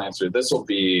my real answer. This will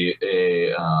be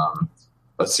a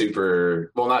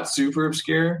super, well, not super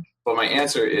obscure, but my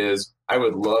answer is I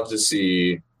would love to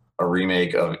see a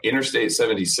remake of Interstate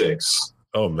 76.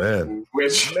 Oh man,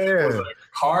 which was a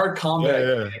car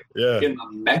combat game in the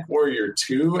MechWarrior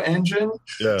 2 engine.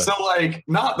 Yeah. So like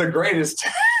not the greatest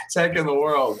tech in the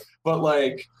world, but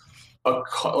like a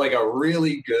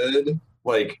really good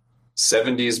like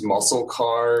 70s muscle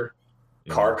car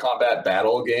combat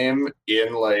battle game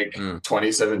in like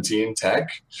 2017 tech,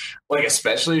 like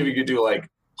especially if you could do like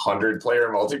 100-player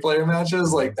multiplayer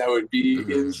matches, like that would be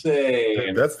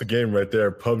insane. That's the game right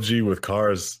there. PUBG with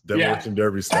cars, Demolition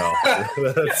Derby style.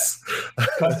 That's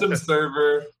custom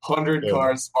server, 100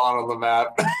 cars spawn on the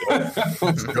map.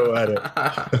 Let's go at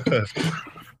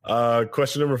it.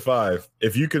 Question number 5.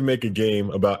 If you could make a game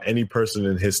about any person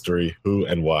in history, who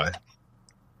and why?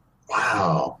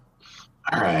 Wow.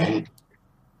 All right.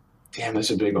 Damn,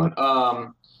 that's a big one.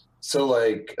 So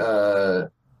like the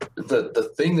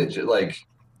thing that you like,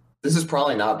 this is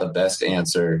probably not the best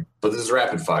answer, but this is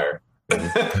rapid fire.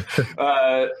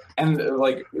 And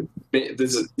like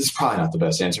this is probably not the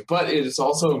best answer, but it is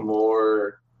also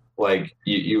more like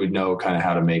you would know kind of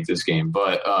how to make this game.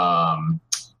 But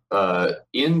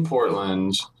in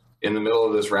Portland, in the middle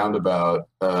of this roundabout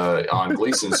on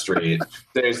Gleason Street,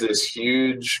 there's this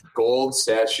huge gold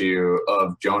statue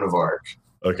of Joan of Arc.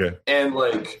 Okay. And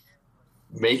like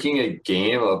making a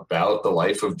game about the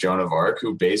life of Joan of Arc,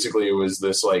 who basically was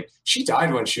this like, she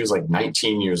died when she was like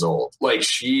 19 years old. Like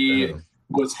she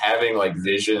was having like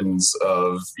visions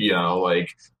of, you know,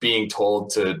 like being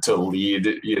told to lead,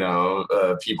 you know,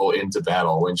 people into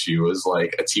battle when she was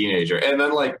like a teenager. And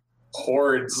then like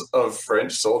hordes of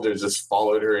French soldiers just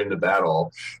followed her into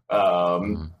battle.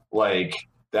 Like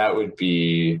that would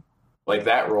be like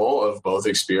that role of both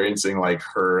experiencing like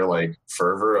her like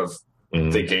fervor of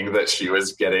thinking that she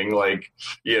was getting like,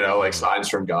 you know, like signs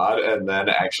from God, and then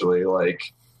actually like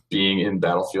being in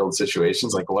battlefield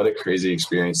situations. Like what a crazy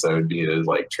experience that would be to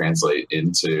like translate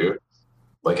into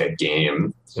like a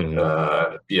game, you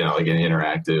know, like an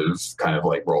interactive kind of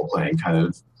like role playing kind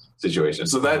of situation.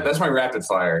 So that's my rapid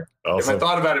fire. Awesome. If I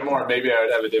thought about it more, maybe I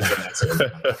would have a different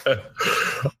answer.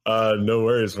 No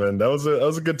worries, man. That was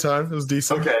a good time. It was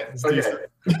decent. Okay. Decent.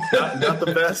 Not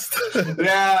the best.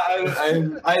 Yeah,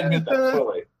 I admit that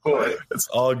fully. It's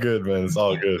all good, man. It's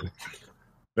all good.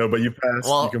 No, but you passed.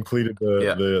 Well, you completed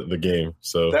the game.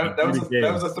 So that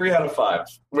was a 3 out of 5,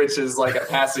 which is like a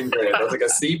passing grade. That's like a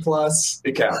C+.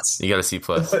 It counts. You got a C+.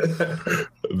 The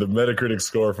Metacritic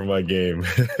score for my game.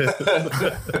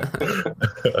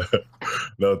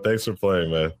 No, thanks for playing,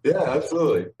 man. Yeah,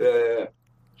 absolutely. Yeah.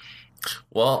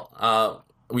 Well,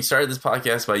 we started this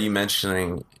podcast by you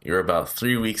mentioning you're about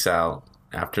 3 weeks out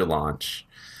after launch.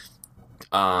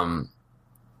 I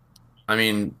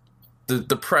mean,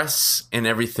 the press and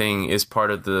everything is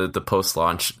part of the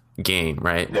post-launch game,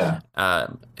 right? Yeah.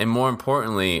 And more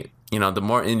importantly, you know, the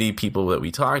more indie people that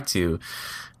we talk to,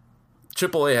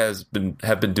 AAA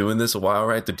have been doing this a while,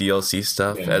 right? The DLC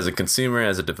stuff. Yeah. As a consumer,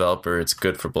 as a developer, it's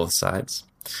good for both sides.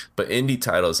 But indie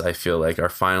titles, I feel like, are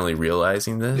finally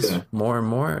realizing this more and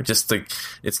more. Just like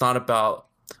it's not about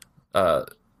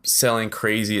selling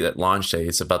crazy at launch day.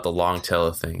 It's about the long tail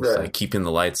of things, like keeping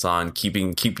the lights on,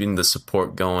 keeping the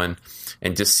support going,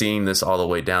 and just seeing this all the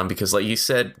way down. Because, like you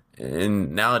said,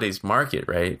 in nowadays market,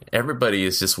 right, everybody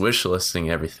is just wish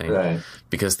listing everything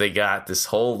because they got this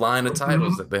whole line of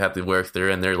titles that they have to work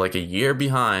through, and they're like a year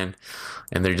behind,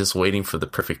 and they're just waiting for the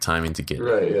perfect timing to get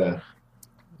it. Yeah.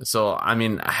 So, I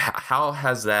mean, how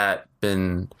has that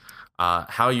been?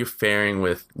 How you're faring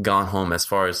with Gone Home as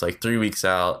far as like 3 weeks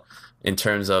out in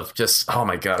terms of just, oh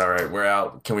my God, all right, we're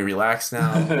out. Can we relax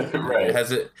now?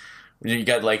 Has it? You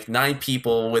got like 9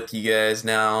 people with you guys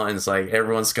now, and it's like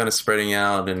everyone's kind of spreading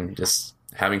out and just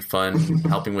having fun,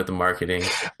 helping with the marketing.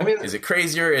 I mean, is it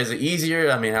crazier? Is it easier?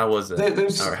 I mean, how was it?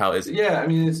 Or how is it? Yeah, I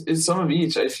mean, it's some of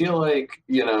each. I feel like,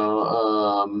 you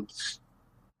know,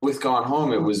 with Gone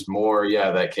Home, it was more,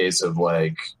 that case of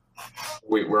like,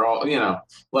 we're all, you know,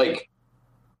 like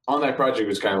on that project, it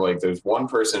was kind of like there's one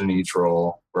person in each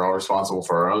role. We're all responsible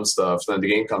for our own stuff. Then the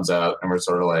game comes out, and we're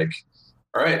sort of like,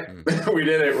 all right, we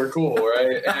did it. We're cool,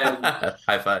 right? And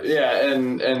high five. Yeah,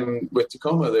 and with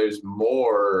Tacoma, there's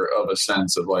more of a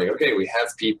sense of like, okay, we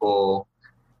have people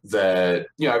that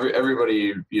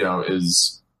everybody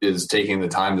is taking the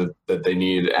time that they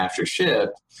need after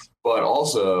ship, but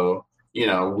also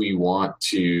we want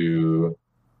to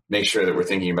make sure that we're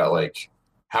thinking about like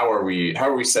how are we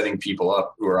setting people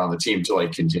up who are on the team to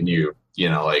like continue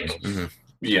like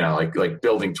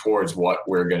building towards what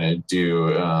we're going to do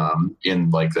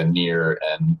in like the near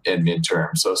and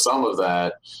midterm. So some of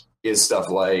that is stuff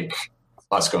like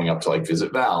us going up to like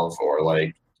visit Valve, or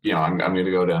like, I'm going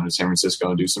to go down to San Francisco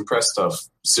and do some press stuff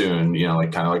soon,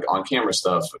 like kind of like on camera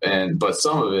stuff. But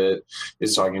some of it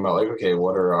is talking about like, okay,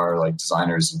 what are our like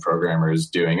designers and programmers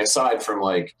doing aside from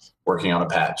like working on a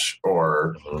patch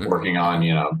or working on,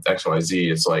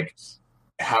 XYZ. It's like,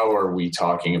 how are we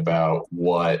talking about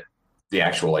what the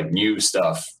actual like new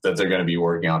stuff that they're going to be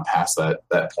working on past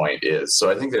that point is.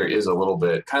 So I think there is a little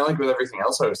bit, kind of like with everything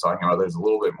else I was talking about, there's a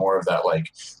little bit more of that,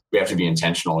 like we have to be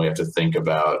intentional. We have to think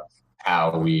about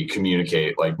how we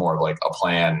communicate like more of like a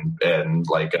plan and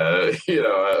like a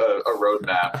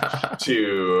roadmap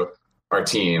to our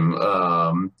team,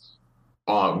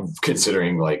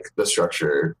 considering like the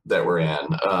structure that we're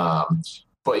in.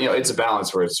 But, it's a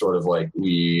balance where it's sort of like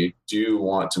we do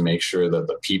want to make sure that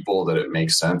the people that it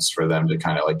makes sense for them to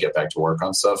kind of like get back to work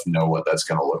on stuff know what that's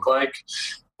going to look like,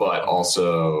 but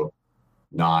also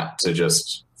not to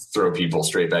just throw people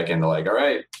straight back into like, all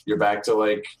right, you're back to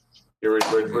like, we're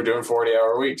doing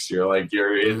 40-hour weeks. You're like,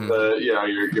 you're in the,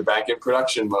 you're back in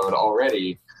production mode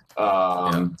already.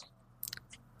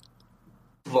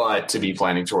 But to be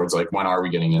planning towards like, when are we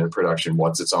getting into production?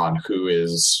 What's it's on? Who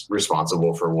is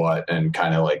responsible for what? And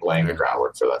kind of like laying the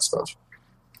groundwork for that stuff.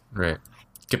 Right.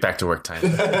 Get back to work time.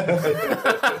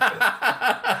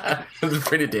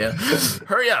 Pretty damn.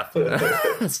 Hurry up.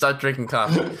 Stop drinking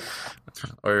coffee.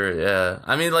 Or,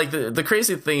 I mean, like the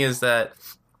crazy thing is that,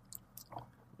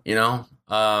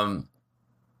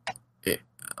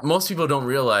 most people don't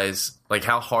realize like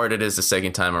how hard it is the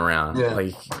second time around. Yeah.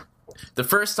 Like, the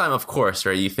first time, of course,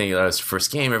 right? You think that was the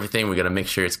first game, everything. We got to make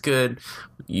sure it's good.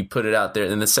 You put it out there,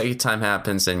 and the second time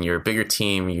happens, and you're a bigger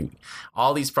team.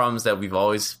 All these problems that we've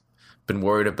always been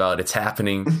worried about, it's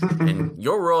happening. And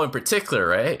your role in particular,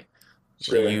 right?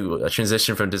 Sure. You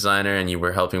transitioned from designer, and you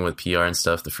were helping with PR and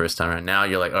stuff the first time around. Now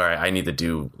you're like, all right, I need to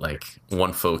do like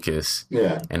one focus.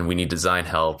 Yeah. And we need design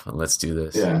help. And let's do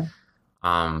this. Yeah.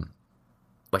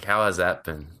 Like, how has that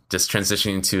been? Just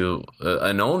transitioning to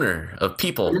an owner of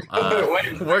people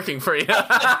working for you.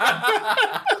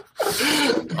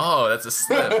 Oh, that's a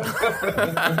slip.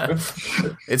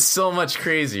 It's so much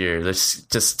crazier. There's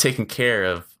just taking care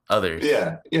of others.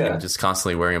 Yeah. And just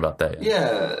constantly worrying about that.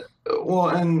 Yeah. Well,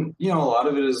 and, a lot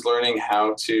of it is learning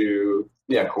how to,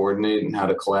 coordinate and how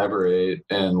to collaborate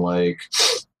and like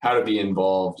how to be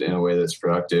involved in a way that's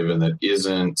productive and that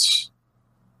isn't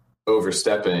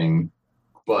overstepping,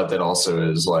 but that also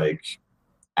is like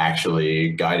actually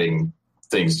guiding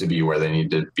things to be where they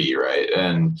need to be. Right.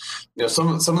 And, some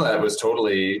of that was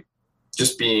totally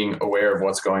just being aware of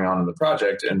what's going on in the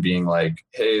project and being like,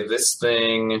 hey, this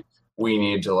thing we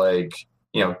need to like,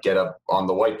 get up on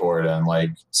the whiteboard and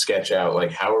like sketch out,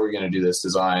 like, how are we going to do this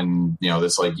design,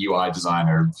 this like UI design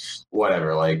or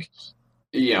whatever, like,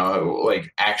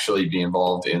 like actually be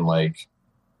involved in like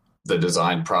the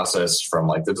design process from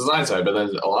like the design side. But then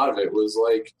a lot of it was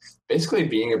like basically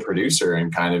being a producer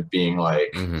and kind of being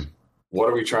like, what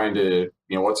are we trying to,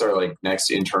 what's our like next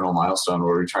internal milestone? What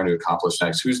are we trying to accomplish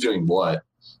next? Who's doing what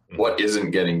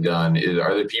isn't getting done?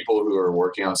 Are there people who are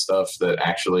working on stuff that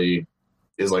actually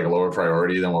is like a lower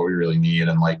priority than what we really need?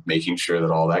 And like making sure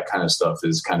that all that kind of stuff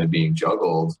is kind of being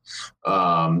juggled,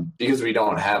 because we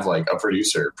don't have like a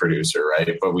producer,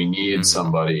 right? But we need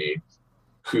somebody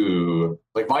who,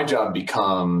 like, my job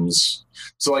becomes,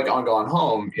 so like on Gone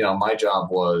Home, my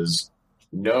job was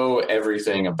know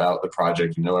everything about the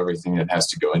project, know everything that has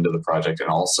to go into the project, and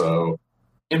also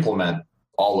implement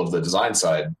all of the design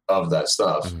side of that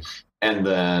stuff. And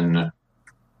then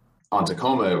on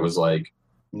Tacoma, it was like,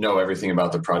 know everything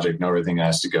about the project, know everything that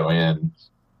has to go in.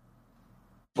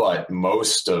 But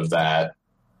most of that,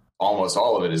 almost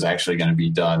all of it, is actually going to be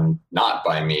done not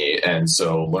by me. And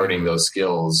so learning those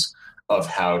skills of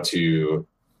how to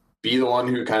be the one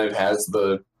who kind of has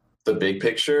the big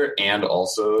picture and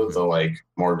also the like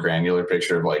more granular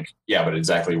picture of like, yeah, but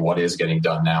exactly what is getting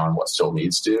done now and what still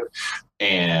needs to,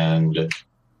 and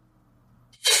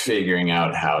figuring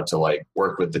out how to like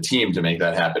work with the team to make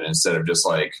that happen instead of just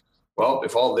like, well,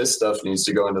 if all this stuff needs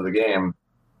to go into the game,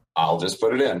 I'll just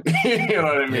put it in. You know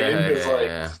what I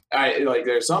mean? I like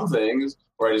there's some things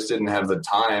where I just didn't have the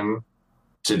time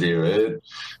to do it,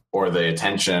 or the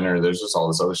attention, or there's just all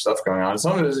this other stuff going on.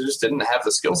 Some of it I just didn't have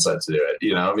the skill set to do it,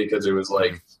 you know, because it was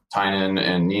like Tynan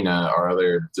and Nina, our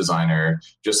other designer,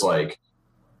 just like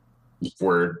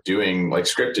were doing like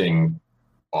scripting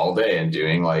all day and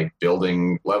doing like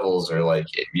building levels or like,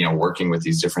 you know, working with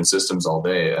these different systems all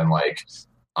day. And like,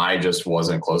 I just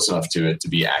wasn't close enough to it to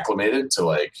be acclimated to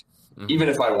like, even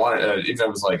if I wanted, if I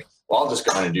was like, well, I'll just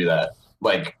go on and do that.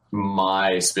 Like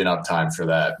my spin up time for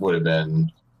that would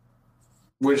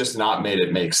just not made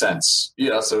it make sense. You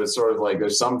know, so it's sort of like,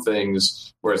 there's some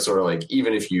things where it's sort of like,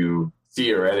 even if you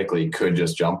theoretically could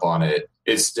just jump on it,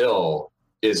 it still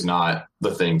is not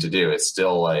the thing to do. It's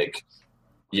still like,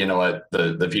 you know what,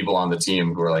 the people on the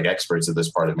team who are like experts at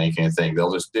this part of making a thing,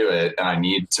 they'll just do it. And I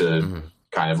need to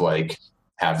kind of like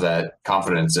have that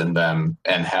confidence in them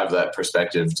and have that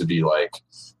perspective to be like,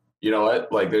 you know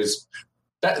what, like there's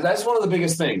that's one of the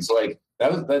biggest things. Like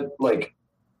that like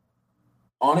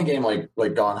on a game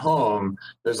like Gone Home,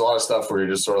 there's a lot of stuff where you're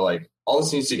just sort of like, all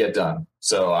this needs to get done,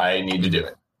 so I need to do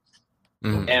it.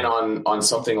 And on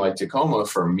something like Tacoma,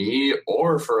 for me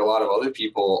or for a lot of other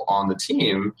people on the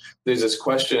team, there's this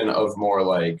question of more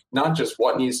like not just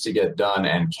what needs to get done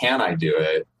and can I do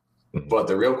it, but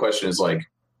the real question is like,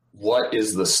 what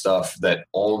is the stuff that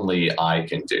only I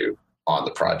can do on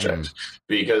the project?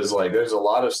 Because like there's a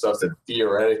lot of stuff that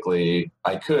theoretically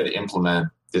I could implement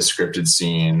this scripted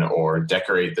scene or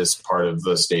decorate this part of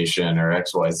the station or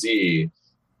XYZ,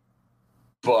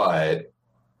 but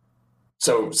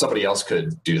so somebody else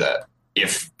could do that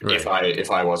if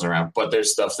I wasn't around. But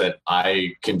there's stuff that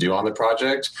I can do on the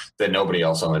project that nobody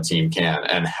else on the team can.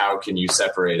 And how can you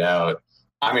separate out,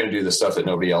 I'm going to do the stuff that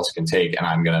nobody else can take, and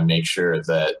I'm going to make sure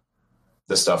that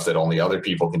the stuff that only other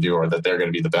people can do or that they're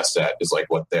going to be the best at is like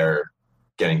what they're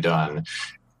getting done,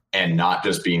 and not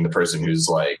just being the person who's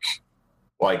like,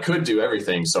 well, I could do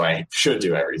everything, so I should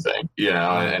do everything, you know,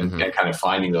 and kind of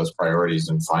finding those priorities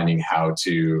and finding how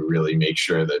to really make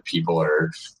sure that people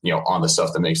are, you know, on the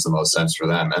stuff that makes the most sense for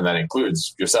them. And that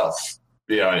includes yourself,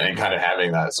 you know, and kind of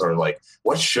having that sort of like,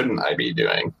 what shouldn't I be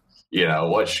doing? You know,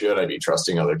 what should I be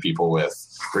trusting other people with,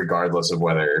 regardless of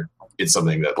whether it's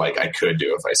something that like I could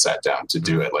do if I sat down to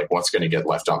do it. Like what's going to get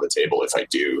left on the table if I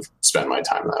do spend my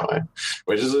time that way,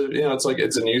 which is, you know, it's like,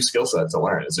 it's a new skill set to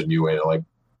learn. It's a new way to like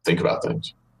think about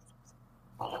things.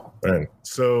 Right.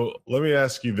 So let me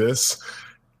ask you this.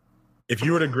 If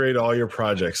you were to grade all your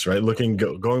projects, right,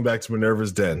 going back to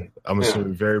Minerva's Den, I'm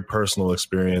assuming very personal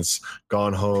experience,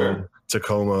 Gone Home,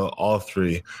 Tacoma, all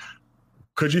three.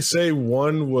 Could you say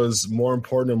one was more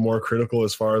important and more critical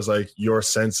as far as like your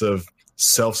sense of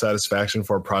self-satisfaction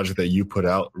for a project that you put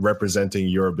out representing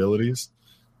your abilities?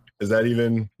 Is that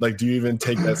even like, do you even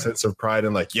take that sense of pride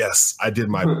and like, yes, I did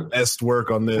my best work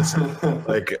on this.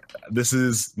 Like, this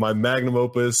is my magnum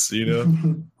opus, you know?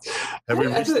 Have we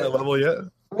reached that level yet?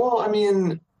 Well, I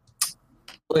mean,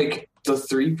 like the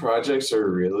three projects are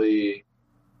really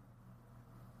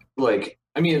like,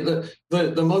 I mean,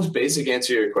 the most basic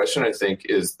answer to your question, I think,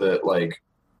 is that like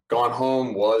Gone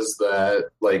Home was that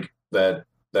like that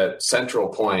central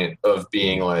point of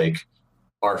being like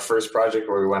our first project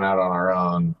where we went out on our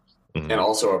own. And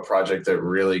also a project that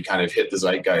really kind of hit the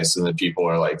zeitgeist, and that people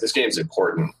are like, this game's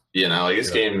important, you know, like this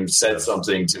game said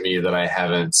something to me that I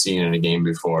haven't seen in a game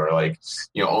before, like,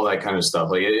 you know, all that kind of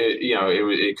stuff. Like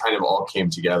it kind of all came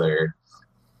together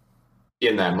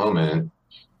in that moment.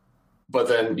 But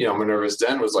then, you know, Minerva's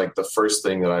Den was like the first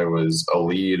thing that I was a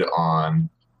lead on,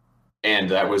 and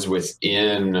that was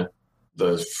within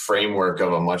the framework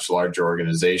of a much larger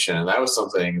organization. And that was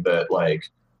something that like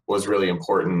was really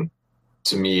important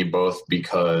to me, both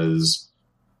because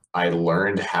I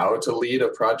learned how to lead a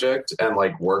project and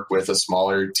like work with a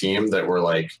smaller team that were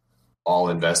like all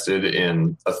invested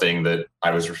in a thing that I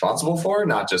was responsible for,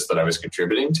 not just that I was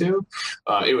contributing to.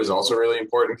 It was also really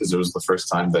important because it was the first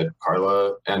time that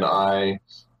Carla and I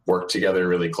worked together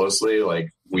really closely.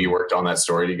 Like we worked on that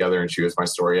story together, and she was my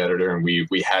story editor, and we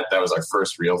had, that was our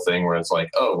first real thing where it's like,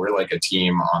 oh, we're like a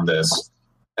team on this.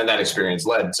 And that experience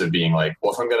led to being like,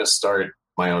 well, if I'm going to start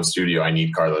my own studio, I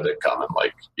need Carla to come and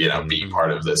like, you know, be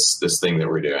part of this thing that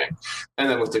we're doing. And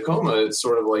then with Tacoma, it's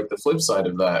sort of like the flip side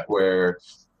of that, where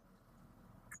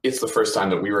it's the first time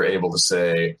that we were able to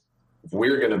say,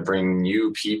 we're going to bring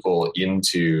new people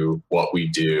into what we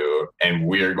do, and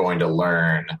we're going to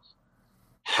learn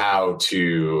how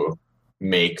to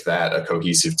make that a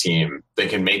cohesive team that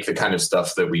can make the kind of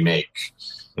stuff that we make.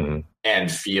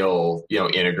 And feel, you know,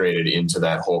 integrated into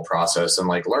that whole process, and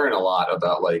like learn a lot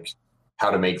about like how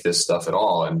to make this stuff at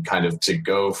all, and kind of to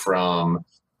go from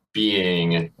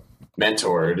being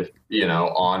mentored,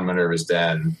 on Minerva's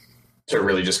Den to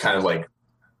really just kind of like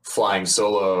flying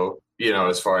solo,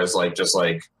 as far as like just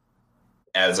like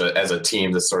as a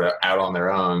team that's sort of out on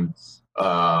their own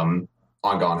on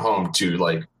Gone Home, to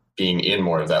like being in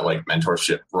more of that like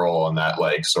mentorship role and that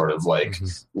like sort of like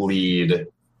lead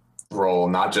role,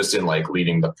 not just in like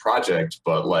leading the project,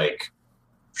 but like,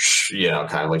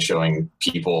 kind of like showing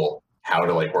people how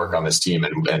to like work on this team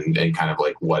and kind of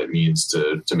like what it means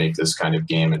to make this kind of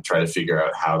game, and try to figure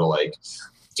out how to like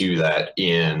do that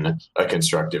in a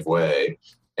constructive way.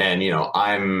 And,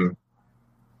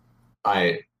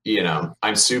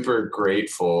 I'm super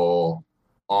grateful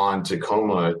on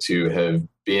Tacoma to have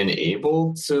been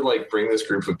able to like bring this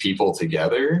group of people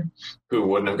together who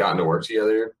wouldn't have gotten to work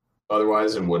together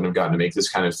otherwise, and wouldn't have gotten to make this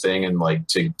kind of thing, and like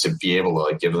to be able to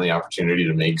like give them the opportunity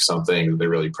to make something that they're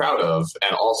really proud of,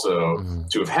 and also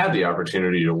to have had the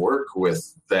opportunity to work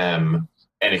with them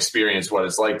and experience what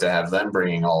it's like to have them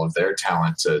bringing all of their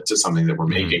talent to something that we're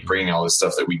making, bringing all this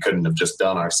stuff that we couldn't have just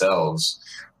done ourselves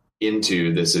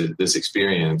into this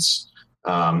experience.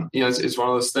 It's one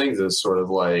of those things that's sort of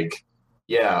like,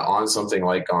 on something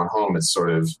like Gone Home, it's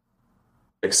sort of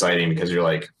exciting because you're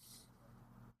like,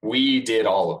 we did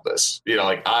all of this,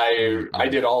 like I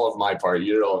did all of my part,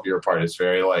 you did all of your part. It's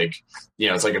very like,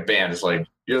 it's like a band. It's like,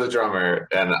 you're the drummer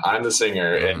and I'm the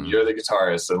singer and you're the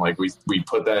guitarist. And like, we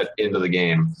put that into the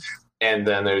game. And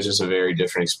then there's just a very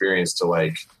different experience to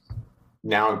like,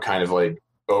 now I'm kind of like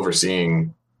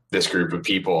overseeing this group of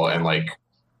people and like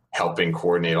helping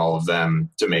coordinate all of them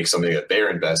to make something that they're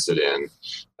invested in.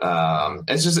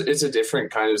 It's a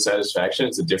different kind of satisfaction.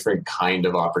 It's a different kind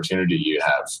of opportunity you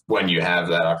have when you have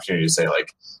that opportunity to say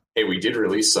like, hey, we did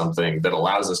release something that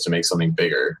allows us to make something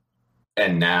bigger.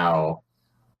 And now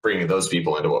bringing those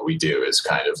people into what we do is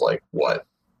kind of like what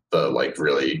the like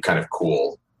really kind of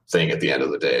cool thing at the end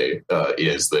of the day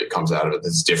is that comes out of it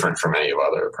that's different from any of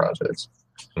other projects.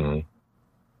 Mm-hmm.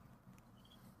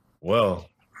 Well,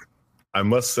 I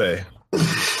must say,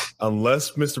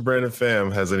 unless Mr. Brandon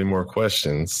Pham has any more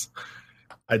questions,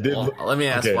 I did. Well, let me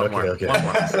ask one more. Okay. One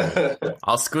more.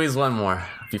 I'll squeeze one more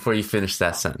before you finish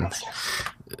that sentence.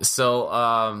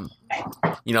 So,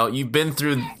 you've been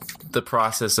through the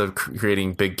process of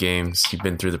creating big games. You've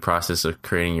been through the process of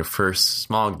creating your first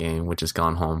small game, which has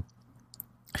Gone Home.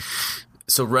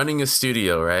 So running a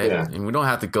studio, right? Yeah. And we don't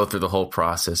have to go through the whole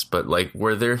process, but like,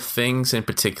 were there things in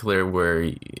particular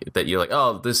that you're like,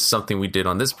 oh, this is something we did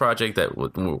on this project that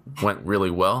went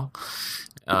really well,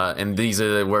 and these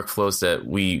are the workflows that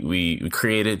we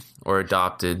created or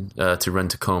adopted to run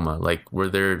Tacoma? Like, were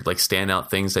there like standout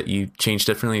things that you changed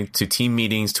differently, to team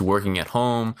meetings, to working at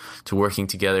home, to working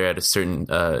together at a certain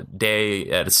day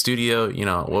at a studio?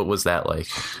 What was that like?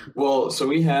 Well, so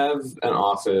we have an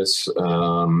office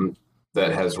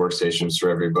that has workstations for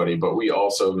everybody, but we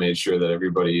also made sure that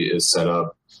everybody is set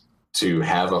up to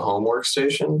have a home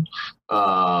workstation.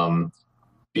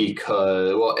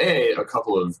 Because, well, a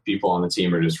couple of people on the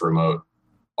team are just remote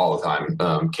all the time.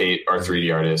 Kate, our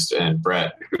 3D artist, and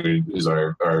Brett, who's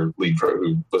our lead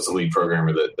who was the lead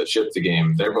programmer that shipped the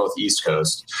game. They're both East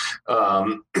Coast.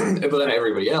 But then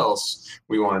everybody else,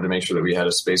 we wanted to make sure that we had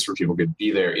a space where people could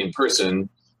be there in person,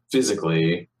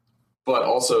 physically, but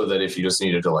also that if you just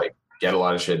needed to like get a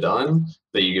lot of shit done,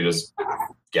 that you could just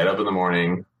get up in the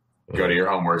morning, go to your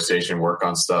home workstation, work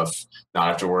on stuff, not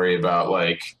have to worry about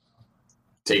like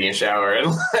taking a shower and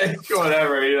like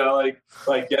whatever,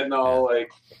 like getting all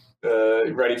like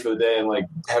ready for the day and like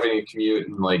having a commute,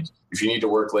 and like if you need to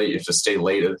work late, you have to stay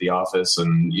late at the office,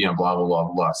 and blah blah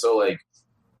blah blah. So like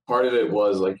part of it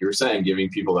was, like you were saying, giving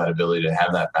people that ability to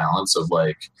have that balance of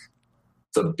like,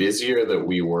 the busier that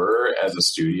we were as a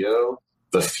studio,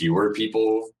 the fewer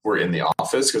people were in the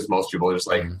office, because most people are just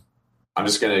like, I'm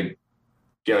just gonna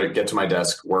get to my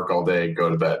desk, work all day, go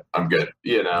to bed, I'm good,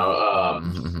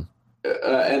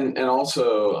 and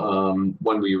also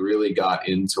when we really got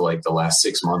into like the last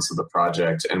 6 months of the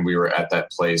project, and we were at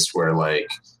that place where like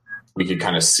we could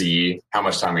kind of see how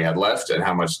much time we had left and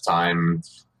how much time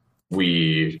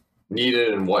we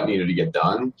needed and what needed to get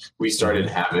done, we started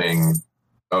having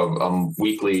a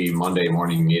weekly Monday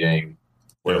morning meeting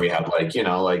where we had like,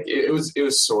 it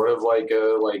was sort of like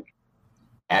a like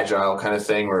agile kind of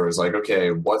thing, where it was like,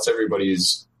 okay, what's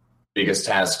everybody's biggest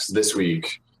tasks this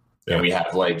week? Yeah. And we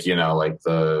have like, like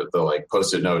the like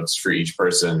Post-it notes for each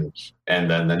person. And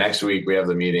then the next week we have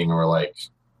the meeting and we're like,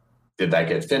 did that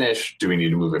get finished? Do we need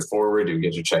to move it forward? Do we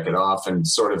get to check it off? And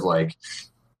sort of like,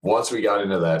 once we got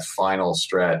into that final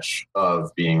stretch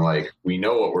of being like, we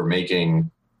know what we're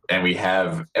making and we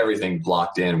have everything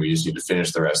blocked in, we just need to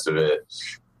finish the rest of it.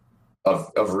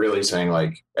 of really saying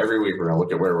like every week we're going to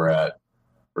look at where we're at.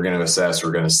 We're going to assess,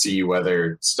 we're going to see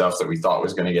whether stuff that we thought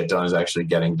was going to get done is actually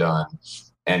getting done,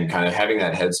 and kind of having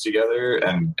that heads together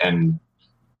and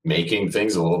making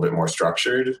things a little bit more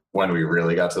structured when we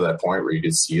really got to that point where you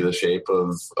could see the shape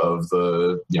of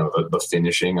the, you know, the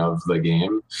finishing of the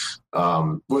game,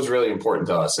 was really important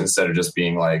to us, instead of just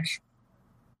being like,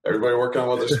 everybody working on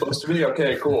what they're supposed to be.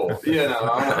 Okay, cool. You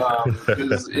know,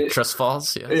 trust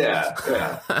falls. Yeah.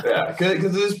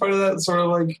 Because it is part of that sort of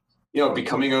like, you know,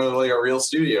 becoming a real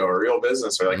studio or a real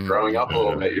business, or like growing up a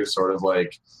little bit. You're sort of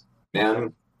like,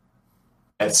 man,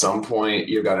 at some point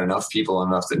you've got enough people,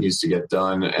 enough that needs to get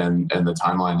done, and the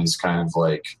timeline is kind of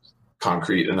like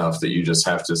concrete enough that you just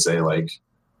have to say like,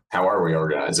 how are we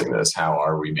organizing this? How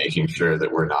are we making sure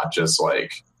that we're not just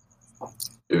like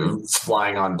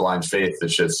flying on blind faith that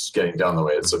shit's getting done the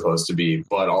way it's supposed to be,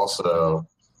 but also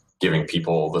giving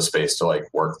people the space to like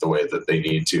work the way that they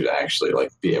need to actually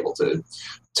like be able to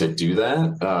do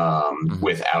that,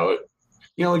 without,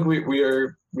 you know, like we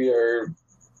are,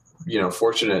 you know,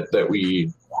 fortunate that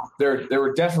there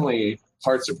were definitely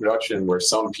parts of production where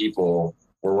some people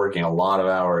were working a lot of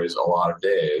hours, a lot of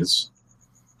days,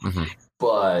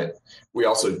 but we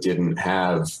also didn't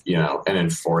have, you know,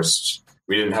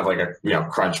 we didn't have like a, you know,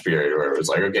 crunch period where it was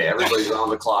like, okay, everybody's on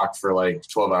the clock for like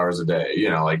 12 hours a day, you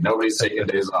know, like nobody's taking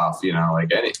days off, you know,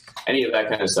 like any of that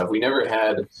kind of stuff. We never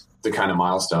had the kind of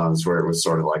milestones where it was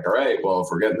sort of like, all right, well, if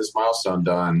we're getting this milestone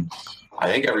done,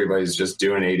 I think everybody's just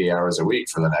doing 80 hours a week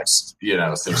for the next, you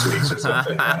know, 6 weeks or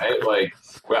something, right? Like,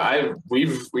 well,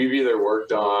 we've either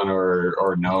worked on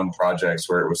or known projects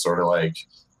where it was sort of like,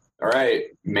 all right,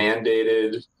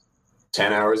 mandated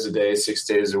 10 hours a day, 6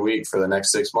 days a week for the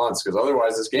next 6 months, because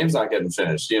otherwise this game's not getting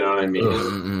finished. You know what I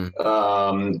mean?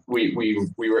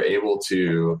 We were able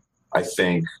to, I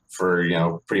think, for, you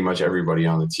know, pretty much everybody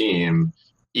on the team,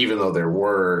 even though there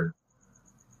were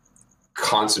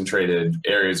concentrated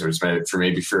areas where it's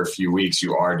for a few weeks,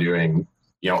 you are doing,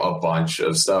 you know, a bunch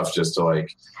of stuff just to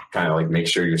like kind of like make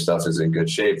sure your stuff is in good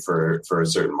shape for a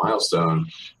certain milestone.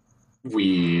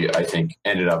 We, I think,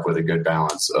 ended up with a good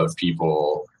balance of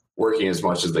people working as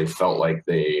much as they felt like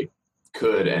they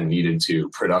could and needed to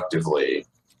productively,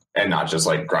 and not just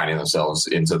like grinding themselves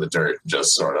into the dirt,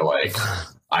 just sort of like,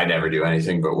 I never do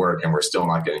anything but work and we're still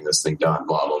not getting this thing done,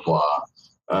 blah, blah, blah.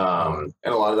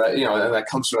 And a lot of that, you know, and that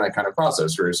comes from that kind of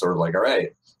process where you're sort of like, all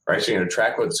right, we're actually going to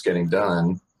track what's getting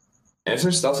done. And if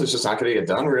there's stuff that's just not going to get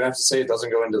done, we're going to have to say it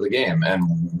doesn't go into the game. And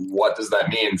what does that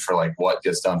mean for like what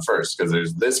gets done first? Because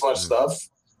there's this much stuff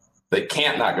that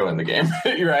can't not go in the game,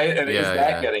 right? And is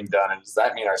that getting done? And does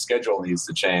that mean our schedule needs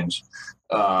to change?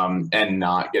 And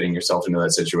not getting yourself into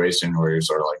that situation where you're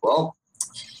sort of like, well,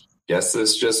 guess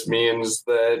this just means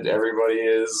that everybody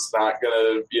is not going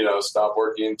to, you know, stop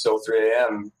working until 3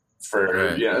 a.m.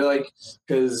 for, you know, like,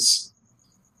 because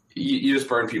you just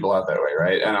burn people out that way,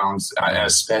 right? And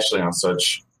especially on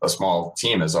such a small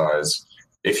team as ours,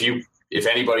 if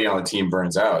anybody on the team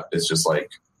burns out, it's just like,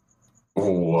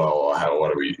 well,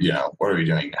 what are we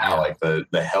doing now? Like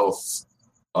the health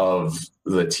of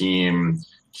the team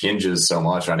hinges so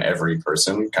much on every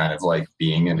person kind of like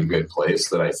being in a good place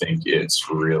that I think it's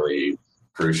really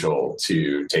crucial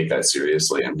to take that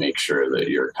seriously and make sure that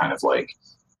you're kind of like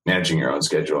managing your own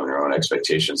schedule and your own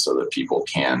expectations so that people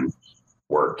can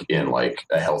work in like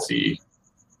a healthy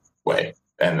way.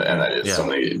 And that is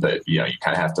something that, you know, you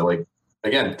kind of have to like,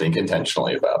 again, think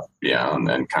intentionally about, and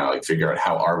then kind of like figure out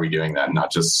how are we doing that and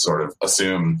not just sort of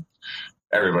assume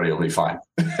everybody will be fine,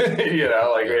 you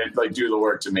know, like do the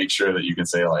work to make sure that you can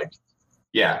say like,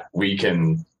 yeah, we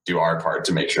can do our part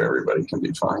to make sure everybody can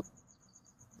be fine.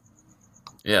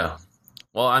 Yeah.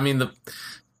 Well, I mean, the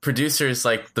producer is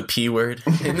like the P word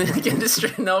in the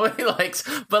industry. Nobody likes,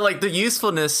 but like the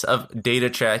usefulness of data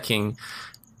tracking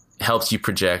helps you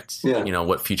project, you know,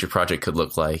 what future project could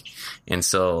look like. And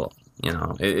so, you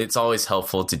know, it's always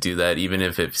helpful to do that, even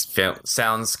if it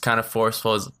sounds kind of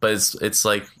forceful, but it's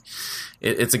like,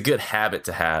 it's a good habit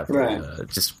to have, right?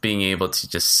 Just being able to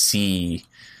just see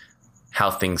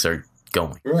how things are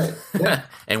going, right? Yeah.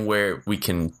 And where we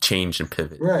can change and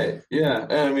pivot, right? Yeah.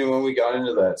 And I mean, when we got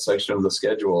into that section of the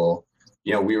schedule,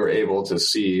 you know, we were able to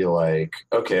see like,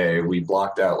 okay, we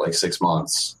blocked out like 6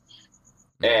 months,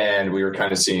 and we were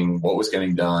kind of seeing what was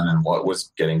getting done and what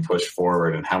was getting pushed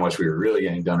forward and how much we were really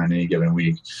getting done in any given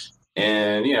week.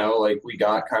 And, you know, like we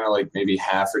got kind of like maybe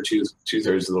half or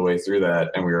two-thirds of the way through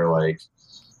that. And we were like,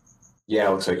 yeah,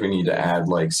 it looks like we need to add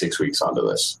like 6 weeks onto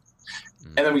this.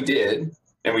 And then we did,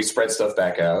 and we spread stuff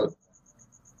back out.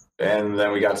 And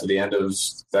then we got to the end of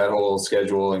that whole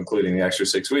schedule, including the extra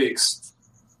 6 weeks,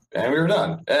 and we were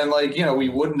done. And like, you know, we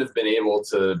wouldn't have been able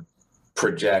to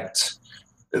project.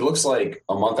 It looks like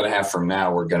a month and a half from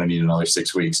now, we're going to need another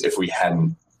 6 weeks if we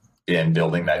hadn't been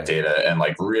building that data and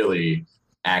like really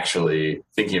actually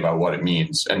thinking about what it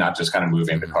means and not just kind of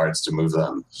moving the cards to move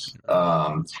them.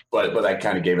 But that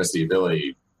kind of gave us the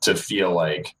ability to feel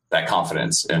like that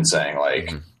confidence in saying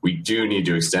like, we do need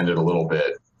to extend it a little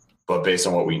bit, but based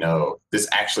on what we know, this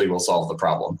actually will solve the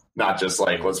problem. Not just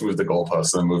like, let's move the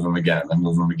goalposts and then move them again, then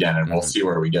move them again, and we'll see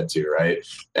where we get to, right?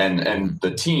 And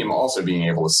the team also being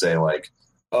able to say like,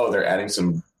 oh, they're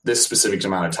adding this specific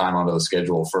amount of time onto the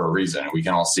schedule for a reason, and we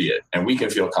can all see it, and we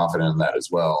can feel confident in that as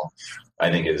well.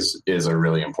 I think is a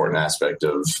really important aspect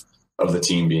of the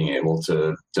team being able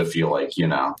to feel like, you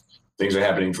know, things are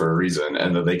happening for a reason,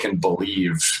 and that they can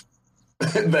believe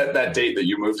that date that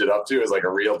you moved it up to is like a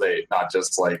real date, not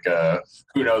just like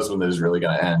who knows when this is really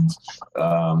going to end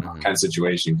kind of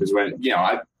situation. Because when, you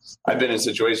know, I've been in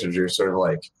situations where you're sort of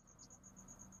like,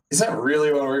 is that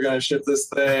really when we're going to ship this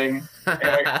thing? And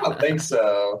like, I don't think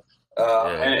so.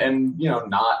 And you know,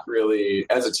 not really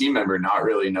as a team member, not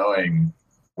really knowing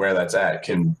where that's at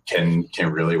can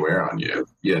really wear on you,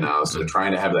 you know? So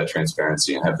trying to have that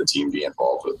transparency and have the team be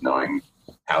involved with knowing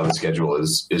how the schedule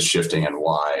is shifting and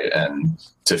why, and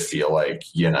to feel like,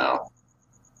 you know,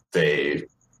 they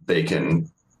can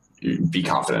be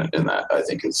confident in that, I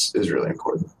think is really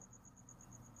important.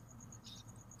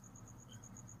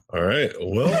 All right.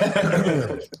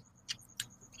 Well,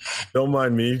 don't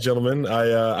mind me, gentlemen.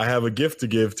 I have a gift to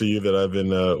give to you that I've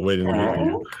been waiting to give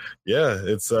you. Yeah,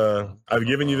 it's I've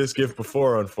given you this gift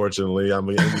before, unfortunately. I'm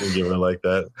going to give it like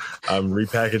that. I'm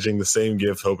repackaging the same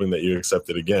gift, hoping that you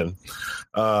accept it again.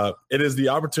 It is the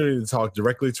opportunity to talk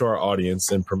directly to our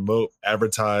audience and promote,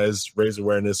 advertise, raise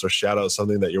awareness, or shout out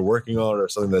something that you're working on or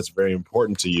something that's very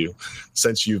important to you.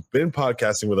 Since you've been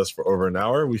podcasting with us for over an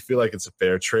hour, we feel like it's a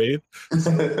fair trade.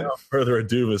 So without further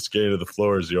ado, Mr. Gator, the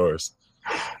floor is yours.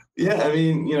 Yeah, I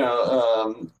mean, you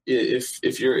know,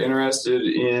 if you're interested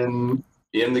in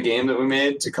the game that we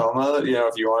made, Tacoma, you know,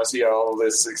 if you want to see how all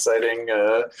this exciting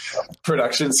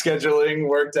production scheduling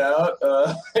worked out,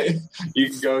 you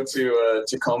can go to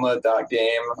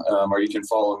tacoma.game, or you can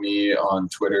follow me on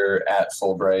Twitter at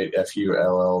Fullbright,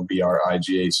 FULLBRIGHT,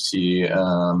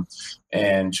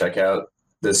 and check out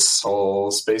this whole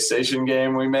space station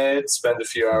game we made. Spend a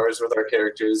few hours with our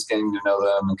characters, getting to know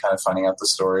them and kind of finding out the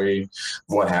story of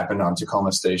what happened on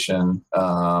Tacoma Station.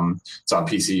 It's on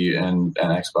PC and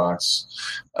Xbox.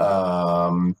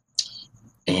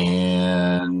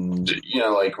 And, you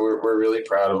know, like we're really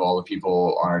proud of all the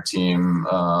people on our team.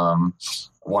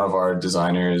 One of our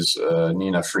designers,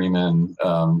 Nina Freeman,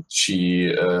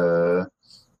 she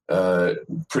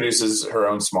produces her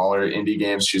own smaller indie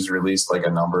games. She's released like a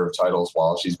number of titles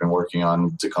while she's been working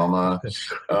on Tacoma.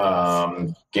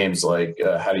 Games like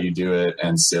How Do You Do It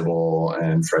and Sybil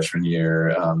and Freshman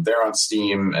Year. They're on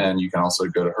Steam, and you can also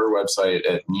go to her website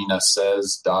at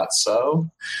ninasays.so.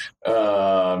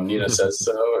 Nina Says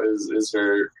So is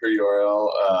her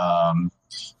URL.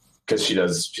 Because she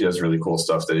does really cool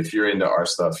stuff that if you're into our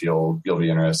stuff, you'll be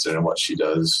interested in what she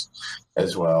does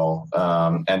as well.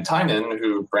 And Tynan,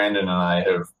 who Brandon and I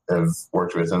have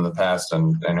worked with in the past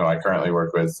and who I currently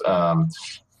work with,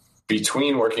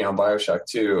 between working on BioShock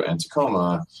 2 and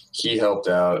Tacoma, he helped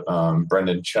out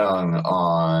Brendan Chung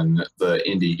on the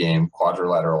indie game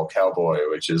Quadrilateral Cowboy,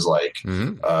 which is like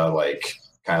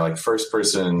kind of like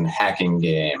first-person hacking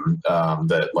game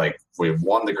that like we've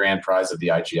won the grand prize at the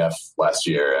IGF last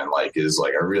year and like is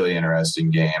like a really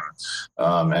interesting game.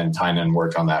 And Tynan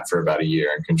worked on that for about a year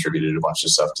and contributed a bunch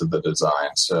of stuff to the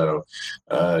design. So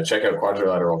check out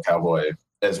Quadrilateral Cowboy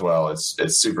as well.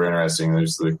 It's super interesting.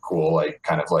 There's the cool like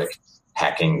kind of like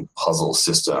hacking puzzle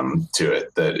system to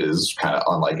it that is kind of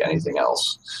unlike anything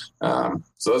else.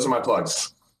 So those are my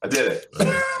plugs. I did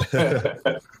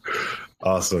it.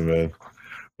 Awesome, man.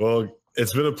 Well,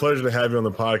 it's been a pleasure to have you on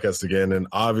the podcast again. And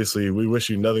obviously, we wish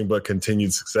you nothing but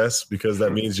continued success because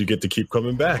that means you get to keep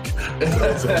coming back. So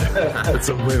it's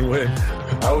a win-win.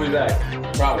 I'll be back.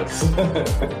 Promise.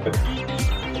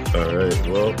 All right.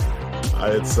 Well,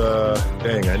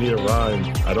 dang, I need a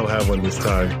rhyme. I don't have one this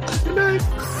time. Good night.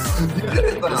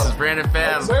 This is Brandon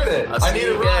Pham. I need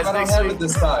a rhyme. I don't have it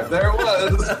this time. There it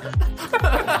was.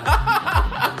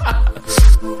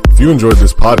 If you enjoyed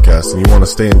this podcast and you want to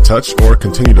stay in touch or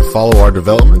continue to follow our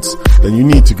developments, then you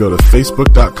need to go to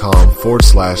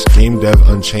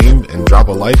facebook.com/GameDevUnchained and drop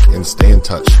a like and stay in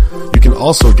touch. You can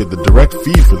also get the direct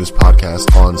feed for this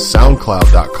podcast on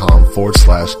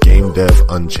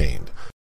soundcloud.com/GameDevUnchained.